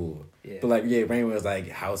 That looks cool. Yeah. But like rain was like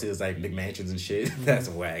houses like McMansions and shit. That's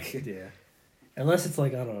whack. Yeah. Unless it's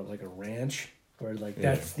like on a ranch where like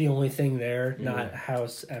that's the only thing there, not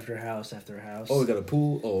house after house after house. Oh, we got a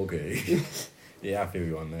pool? Oh, okay. Yeah, I feel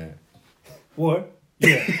you on that. What?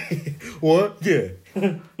 Yeah. What? Yeah.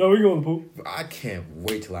 No, we go in the pool. I can't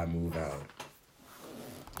wait till I move out.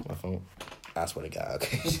 My phone. I swear to God.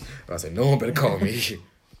 Okay. I said, no one better call me.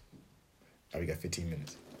 Oh, we got 15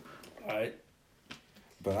 minutes. All right.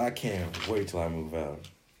 But I can't wait till I move out.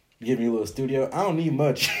 Give me a little studio. I don't need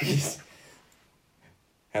much.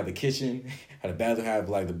 Have the kitchen, have the bathroom, have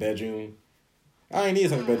like the bedroom. I ain't need a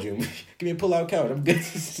second bedroom. Give me a pull-out couch. I'm good.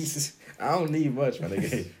 I don't need much, my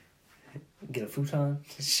nigga. Get a futon.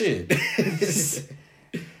 Shit.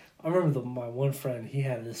 I remember my one friend, he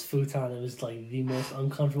had this futon. It was like the most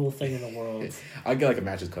uncomfortable thing in the world. I'd get like a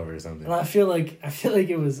mattress cover or something. And I feel like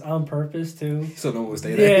it was on purpose too. So no one would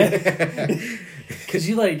stay there. Yeah. Cause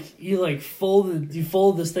you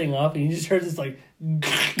fold this thing up and you just heard this like and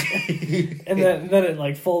then it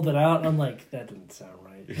like folded out and I'm like, that didn't sound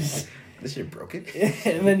right. This shit broken.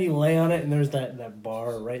 And then you lay on it and there's that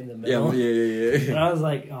bar right in the middle. Yeah. And I was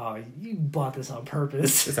like, oh, you bought this on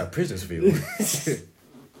purpose. That's how prisoners feel.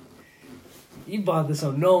 You bought this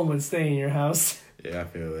so no one would stay in your house. Yeah, I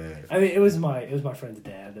feel that. I mean, it was my friend's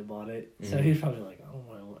dad that bought it, so he was probably like,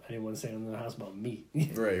 anyone staying in the house about me.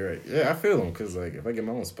 Right. Yeah, I feel them because like if I get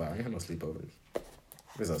my own spot, I ain't have no sleepovers.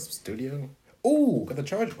 There's a studio. Ooh, got the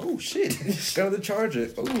charger. Oh shit, got the charger.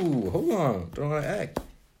 Ooh, hold on, don't want to act.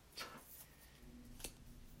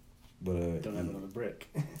 But Don't have another brick.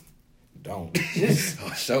 Don't.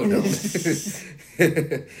 Oh, show don't.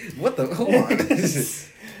 What the? Hold on.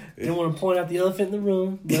 Didn't want to point out the elephant in the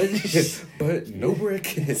room, but no brick.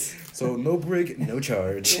 So no brick, no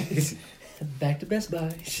charge. Back to Best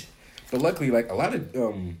Buy. But luckily, like a lot of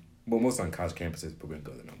most on college campuses, but we don't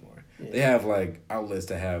go there no more. Yeah. They have like outlets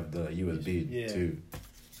that have the USB too,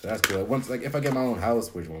 so that's cool. Once like if I get my own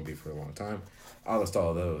house, which won't be for a long time, I'll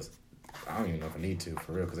install those. I don't even know if I need to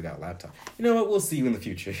for real because I got a laptop. You know what? We'll see in the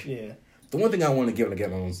future. Yeah. The one thing I want to get when I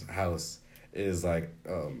get my own house is like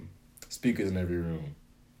speakers in every room.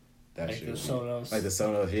 That like shit. The Sonos. Like the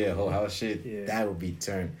Sonos, yeah, whole house shit. Yeah. That would be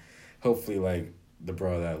turned. Hopefully, like the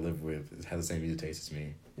bro that I live with has the same music taste as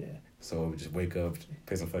me. Yeah. So we just wake up,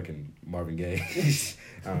 play some fucking Marvin Gaye.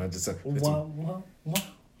 I don't know, just Wow.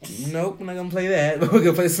 Nope, we're not gonna play that. We're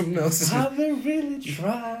gonna play something else. I've been really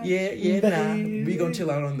trying. Nah. We gonna chill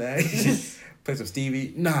out on that. Play some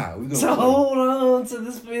Stevie. Nah, we gonna. So hold on to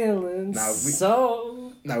this feeling.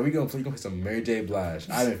 We gonna play some Mary J. Blige.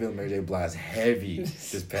 I've been feeling Mary J. Blige heavy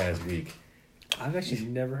this past week. I've actually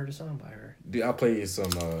never heard a song by her. Dude, I'll play you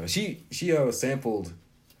some. She sampled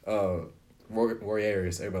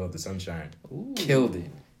Warriors. Everybody Love the Sunshine. Ooh. Killed it.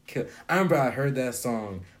 I remember I heard that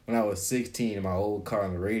song when I was 16 in my old car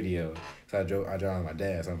on the radio. So I drove with my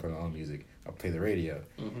dad, so I'm putting on music. I play the radio.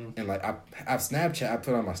 Mm-hmm. And like I Snapchat, I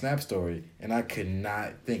put on my Snap story, and I could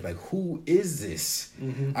not think like, who is this?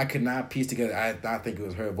 Mm-hmm. I could not piece together. I think it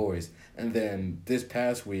was her voice. And then this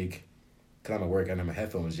past week, cause I'm at work, I don't have my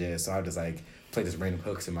headphones yet, so I just like play this random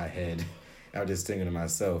hooks in my head. I was just singing to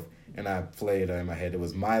myself, and I played in my head. It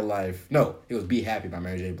was My Life. No, it was Be Happy by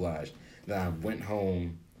Mary J. Blige. Then I went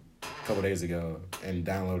home a couple days ago and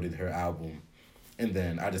downloaded her album, and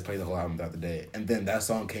then I just played the whole album throughout the day. And then that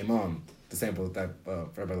song came on, the sample of that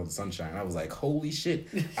Everybody Love the Sunshine. I was like, holy shit,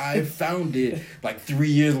 I found it like 3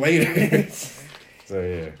 years later. So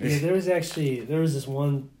yeah, there was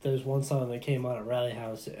one song that came on at Rally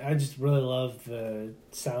House. I just really loved the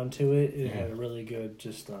sound to it. It had a really good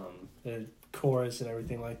just the chorus and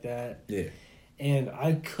everything like that. Yeah. And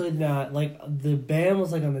I could not the band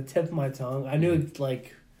was like on the tip of my tongue. I knew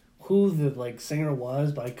like who the like singer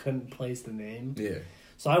was, but I couldn't place the name. Yeah.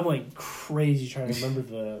 So I went crazy trying to remember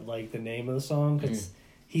the name of the song because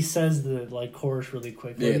he says the like chorus really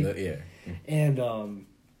quickly. Yeah. And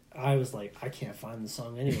I was like, I can't find the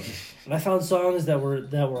song anywhere. And I found songs that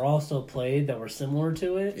were also played that were similar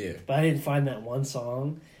to it. Yeah. But I didn't find that one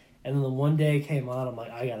song. And then the one day it came on, I'm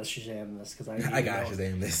like, I gotta Shazam this because I gotta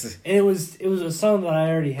Shazam this. And it was a song that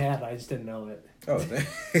I already had. I just didn't know it. Oh,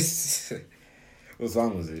 what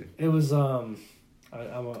song was it? It was I'm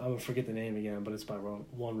gonna forget the name again, but it's by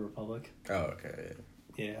One Republic. Oh, okay.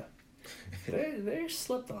 Yeah. They're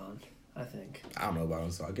slept on, I think. I don't know about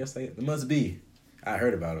them, so I guess they must be. I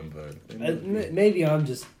heard about them, but maybe I'm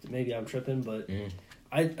tripping, but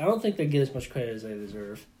I don't think they get as much credit as they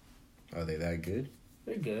deserve. Are they that good?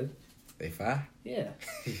 They're good. They fire? Yeah.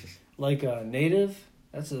 Like Native,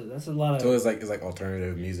 that's a lot of. So it's like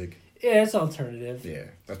alternative music. Yeah, it's alternative. Yeah,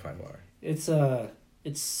 that's probably why. It's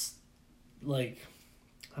like,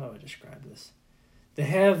 how do I describe this? They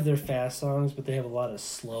have their fast songs, but they have a lot of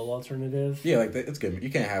slow alternative. Yeah, like it's good. You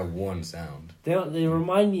can't have one sound. They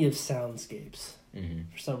remind me of soundscapes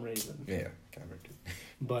for some reason. Yeah, kind of.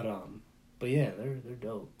 But yeah, they're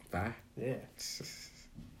dope. Bye. Yeah.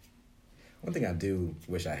 One thing I do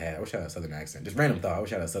wish I had a southern accent. Just random thought. I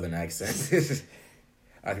wish I had a southern accent.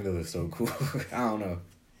 I think that was so cool. I don't know.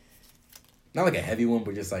 Not like a heavy one,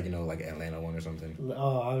 but just like, like an Atlanta one or something.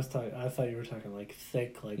 Oh, I thought you were talking like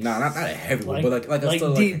thick, like. No, not a heavy one, but like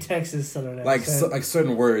deep Texas southern accent. Like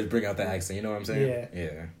certain words bring out the accent. You know what I'm saying?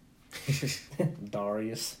 Yeah.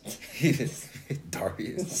 Darius.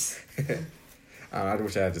 Darius. I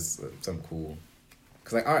wish I had just something cool.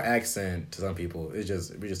 Cause like our accent to some people, we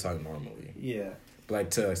just talk normally. Yeah. But like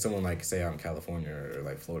to someone like say out in California or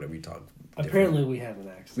like Florida, we talk. Apparently, we have an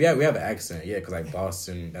accent. We have an accent, yeah. Cause like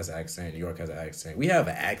Boston has an accent, New York has an accent. We have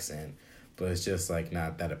an accent, but it's just like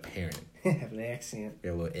not that apparent. Have an accent. We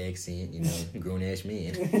have a little accent, grown ass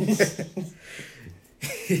man.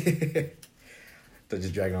 So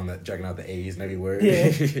just dragging out the A's in every word. Yeah.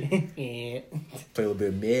 Play a little bit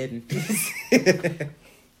of Madden.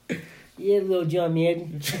 Yeah, little John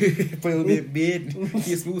Madden. Play a little bit of Madden.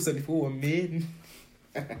 Get Smooth 74 on Madden.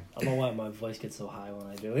 I don't know why my voice gets so high when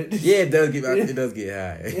I do it. Yeah, it does get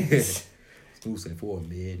high. Smooth 74 on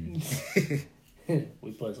Madden.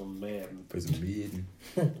 We play some Madden. Play some mid.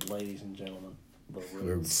 Ladies and gentlemen.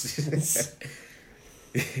 That's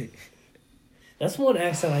That's one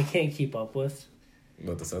accent I can't keep up with.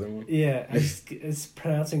 What, the southern one? Yeah, it's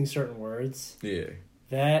pronouncing certain words. Yeah.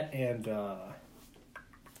 That and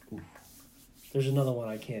there's another one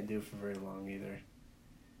I can't do for very long either.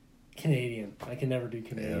 Canadian. I can never do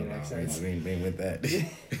Canadian accents. We ain't with that.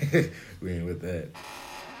 We ain't with that.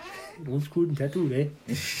 Looks good and tattooed, eh?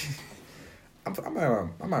 I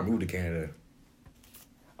might move to Canada.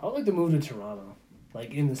 I would like to move to Toronto.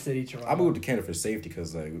 Like, in the city, Toronto. I moved to Canada for safety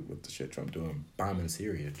because, like, with the shit Trump doing, bombing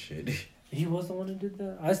Syria and shit. He was the one who did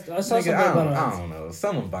that? I saw Nigga, something about it. I don't know.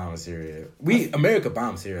 Someone bombed Syria. America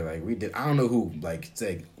bombed Syria. Like, we did. I don't know who, like,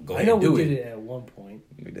 said, go ahead and do it. I know we did it at one point.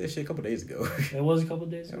 We did that shit a couple days ago. It was a couple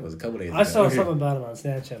days ago? It was a couple days ago. I saw something about it on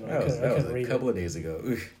Snapchat, but I couldn't read it. That was a couple of days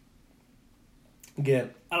ago. Again,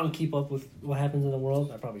 I don't keep up with what happens in the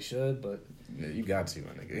world. I probably should, but... Yeah, you got to,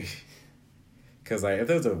 my nigga. Because, like, if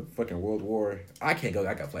there's a fucking world war, I can't go.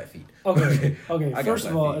 I got flat feet. Okay. First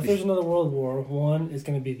of all, if there's another world war, one, it's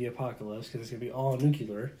going to be the apocalypse because it's going to be all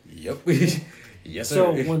nuclear. Yep. Yes, sir.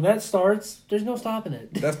 So when that starts, there's no stopping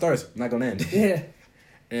it. That starts. Not going to end. Yeah.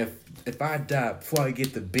 And if I die before I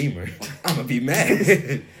get the beamer, I'm going to be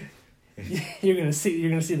mad. You're gonna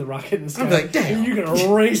see the rocket in the sky. I'm like, damn. And you're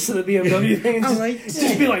gonna race to the BMW thing. And I'm like, damn.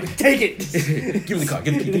 Just be like, take it. Give me the car.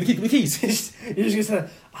 Give me the keys. You're just gonna say,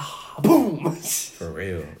 boom. For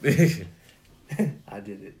real. I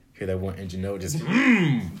did it. Hear that one engine note? Just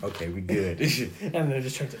okay, we good. And then it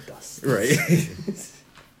just turns to dust. Right.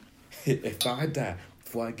 If I die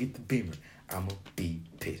before I get the beamer, I'ma be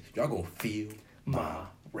pissed. Y'all gonna feel my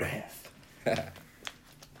wrath.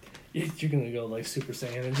 You're gonna go like Super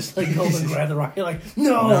Saiyan and just like go and grab the rocket. You're like,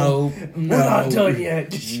 no, we're not done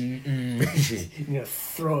yet. You're gonna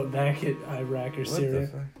throw it back at Iraq or Syria.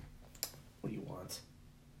 What do you want?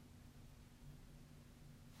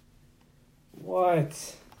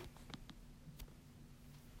 What?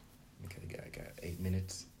 Okay, I got 8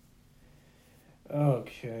 minutes.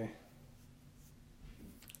 Okay.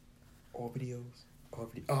 All videos.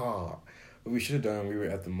 Oh, what we should have done. We were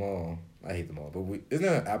at the mall. I hate the mall, but isn't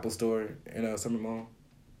there an Apple store in a Summer Mall?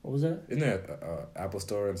 What was that? Isn't there an Apple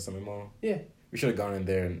store in Summer Mall? Yeah. We should have gone in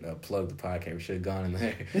there and plugged the podcast. We should have gone in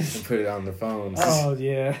there and put it on the phones. Oh,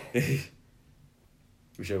 yeah. We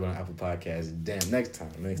should have went on Apple Podcasts. Damn, next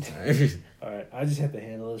time. All right, I just have to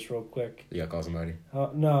handle this real quick. You gotta call somebody?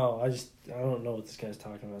 No, I don't know what this guy's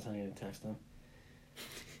talking about, so I'm going to text him.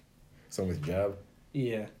 Someone with a job?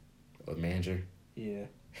 Yeah. Or manager? Yeah.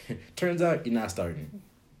 Turns out you're not starting.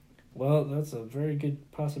 Well, that's a very good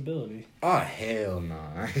possibility. Oh, hell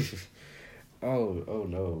no. Oh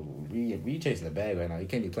no. We chasing the bag right now. You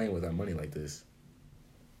can't be playing with our money like this.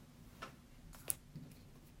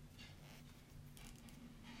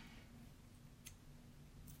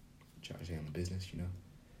 Trying to stay on the business, you know?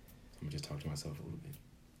 I'm gonna just talk to myself a little bit.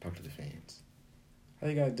 Talk to the fans. How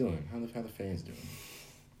you guys doing? How the fans doing?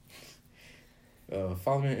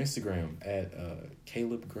 Follow me on Instagram at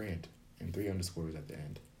Caleb Grant and 3 underscores at the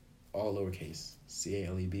end. All lowercase.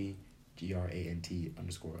 CALEB GRANT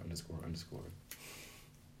 ____.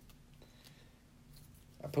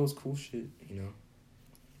 I post cool shit, you know.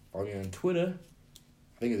 Follow me on Twitter.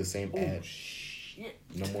 I think it's the same ad. Shit.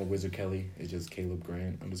 No more Wizard Kelly. It's just Caleb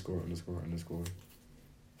Grant ____.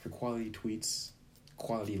 For quality tweets,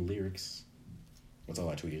 quality lyrics. That's all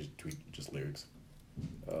I tweet is just lyrics.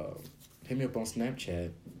 Hit me up on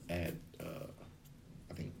Snapchat at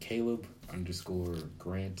I think Caleb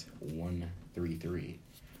 _Grant 133.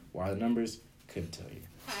 Why the numbers? Couldn't tell you.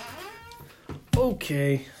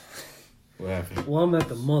 Okay. What happened? Well, I'm at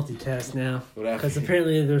the multitask now. What happened? Because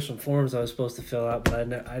apparently there's some forms I was supposed to fill out,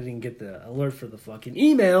 but I didn't get the alert for the fucking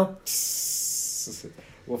email.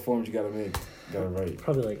 What forms you gotta make? Gotta write?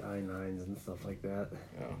 Probably like I-9s and stuff like that.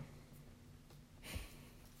 Oh.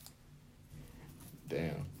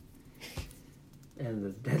 Damn. And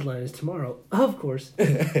the deadline is tomorrow, of course.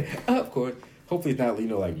 Of course. Hopefully it's not,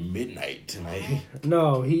 like midnight tonight.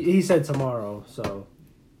 No, he said tomorrow, so.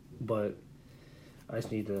 But I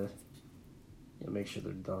just need to make sure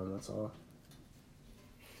they're done, that's all.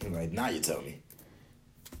 I'm like, now you tell me.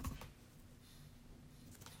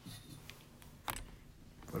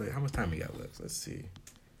 How much time we got left? Let's see.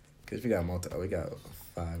 Because we got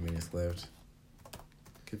 5 minutes left.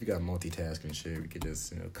 Because we got multitasking shit, we could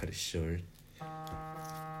just, cut it short.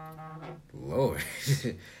 Lord.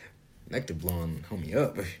 Nectar blowing homie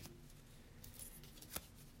up.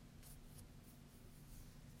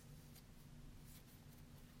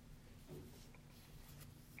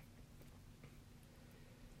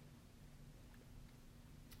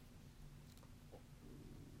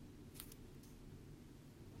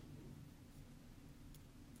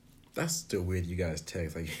 That's still weird. You guys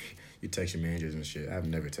text like you text your managers and shit. I've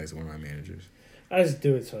never texted one of my managers. I just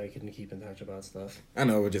do it so I can keep in touch about stuff. I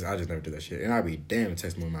know, but I just never do that shit. And I'd be damn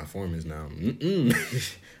texting one of my foremans now.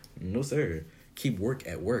 No sir. Keep work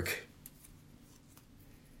at work.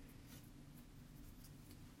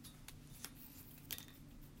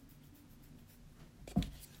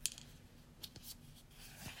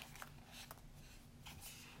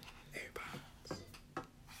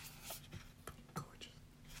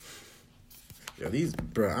 Yo,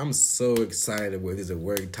 I'm so excited with these at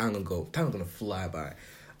work. Time gonna fly by.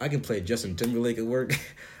 I can play Justin Timberlake at work.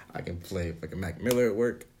 I can play like a Mac Miller at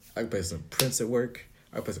work. I can play some Prince at work.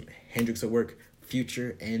 I can play some Hendrix at work.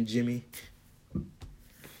 Future and Jimmy.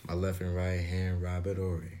 My left and right hand, Robert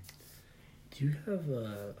Ory. Do you have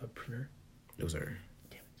a printer? No, sir.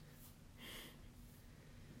 Damn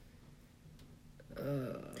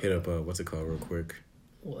it. Hit up, what's it called real quick?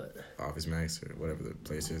 What? Office Max or whatever the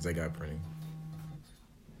place is. They got printing.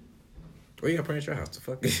 Or you got printing at your house. The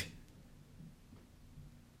fuck?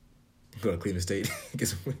 Go to Clean Estate.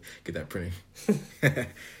 Get that printing.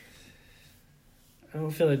 I don't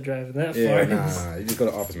feel like driving that yeah, far. Nah. You just go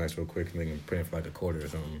to Office Max real quick and they can print it for like a quarter or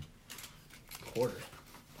something. Quarter?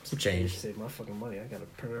 Some change. Save my fucking money. I got a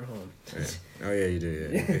printer at home. Yeah. Oh yeah, you do.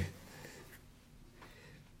 Yeah.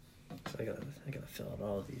 So I gotta fill out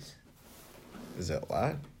all of these. Is that a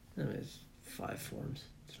lot? I mean, it's 5 forms.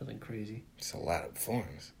 It's nothing crazy. It's a lot of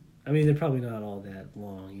forms. I mean, they're probably not all that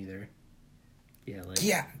long either. Yeah, like...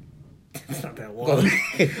 Yeah. It's not that long.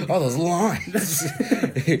 All those lines. There's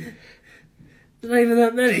not even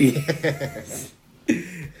that many.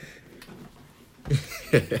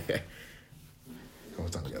 How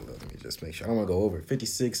much time we got left? Let me just make sure. I don't want to go over it.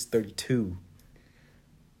 56:32.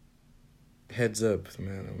 Heads up.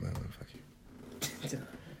 Man, fuck you.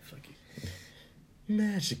 Fuck you.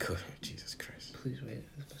 Magical. Jesus Christ. Please wait.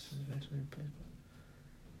 This bus is eventually replaced.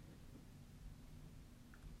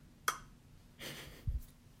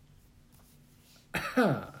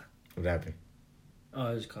 What happened? Oh,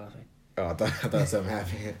 I was coughing. Oh, I thought something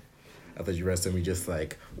happened. I thought you read something just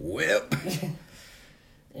like whip.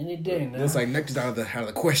 Any day now. Looks like Nectar's out of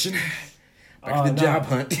the question. Back to the job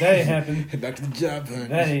hunt. That ain't happening. Back to the job hunt.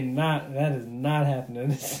 That is not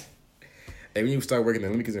happening. Hey, when you start working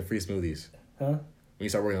there, let me get some free smoothies. Huh? When you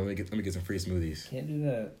start working there, let me get some free smoothies. Can't do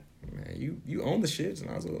that. Man, you own the shits, and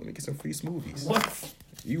I was like, let me get some free smoothies. What?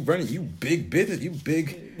 You running, you big business, you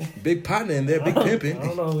big partner in there, big pimping. I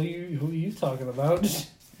don't know who you talking about. You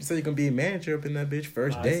said you're gonna be a manager up in that bitch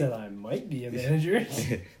first day. I said I might be a manager.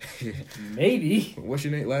 Maybe. What's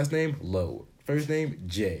your name? Last name? Lowe. First name?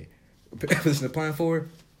 J. Position applying for?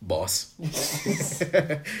 Boss.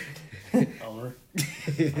 Owner.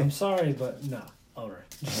 I'm sorry, but nah, owner.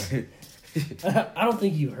 I don't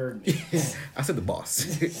think you heard me. I said the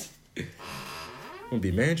boss. I'm gonna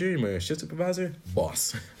be manager, I'm a shift supervisor,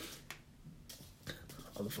 boss.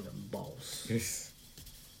 I'm the fucking boss.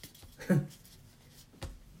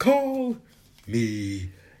 Call me.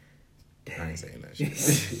 I ain't saying that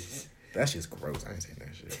shit. That shit's gross. I ain't saying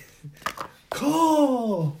that shit.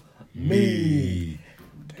 Call me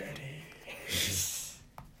Daddy.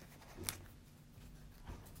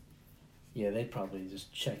 Yeah, they probably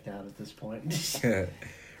just checked out at this point.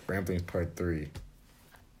 Ramblings Part 3.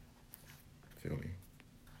 Feel me?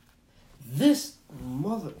 This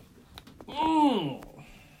mother... What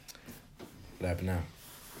happened now?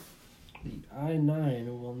 The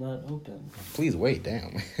I-9 will not open. Please wait,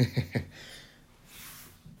 damn.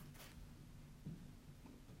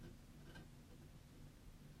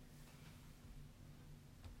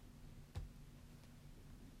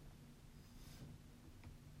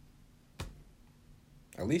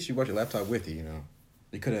 At least you brought your laptop with you, you know.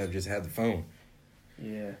 You could have just had the phone.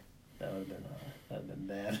 Yeah, that would have been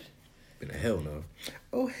bad. Been a hell no.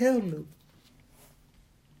 Oh, hell no.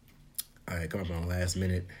 All right, come up on the last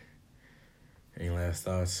minute. Any last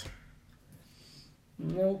thoughts?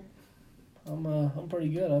 Nope. I'm pretty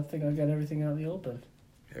good. I think I got everything out in the open.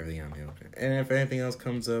 Everything out in the open. And if anything else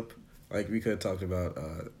comes up, like we could have talked about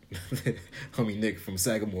homie Nick from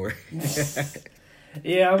Sagamore.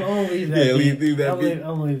 Yeah, I'm gonna leave that. Yeah, be. leave that be. I'm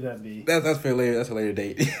gonna leave that be. That's for later. That's a later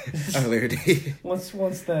date. That's a later date. Once that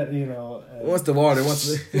once that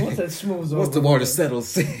smooths over. Once the water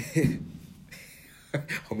settles.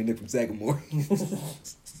 Homie Nick from Sagamore.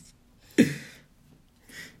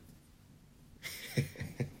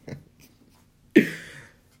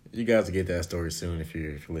 You guys will get that story soon if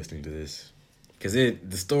you're listening to this, because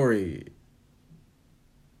the story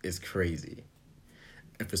is crazy,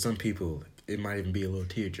 and for some people it might even be a little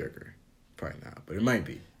tearjerker. Probably not, but it might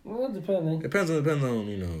be. Well, depending. Depends on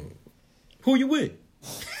who you with.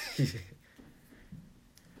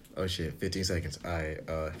 Oh shit, 15 seconds. Alright,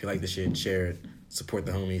 if you like this shit, share it. Support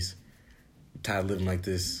the homies. I'm tired of living like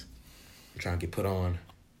this. I'm trying to get put on.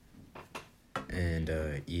 And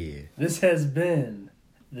yeah. This has been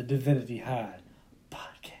the Divinity High.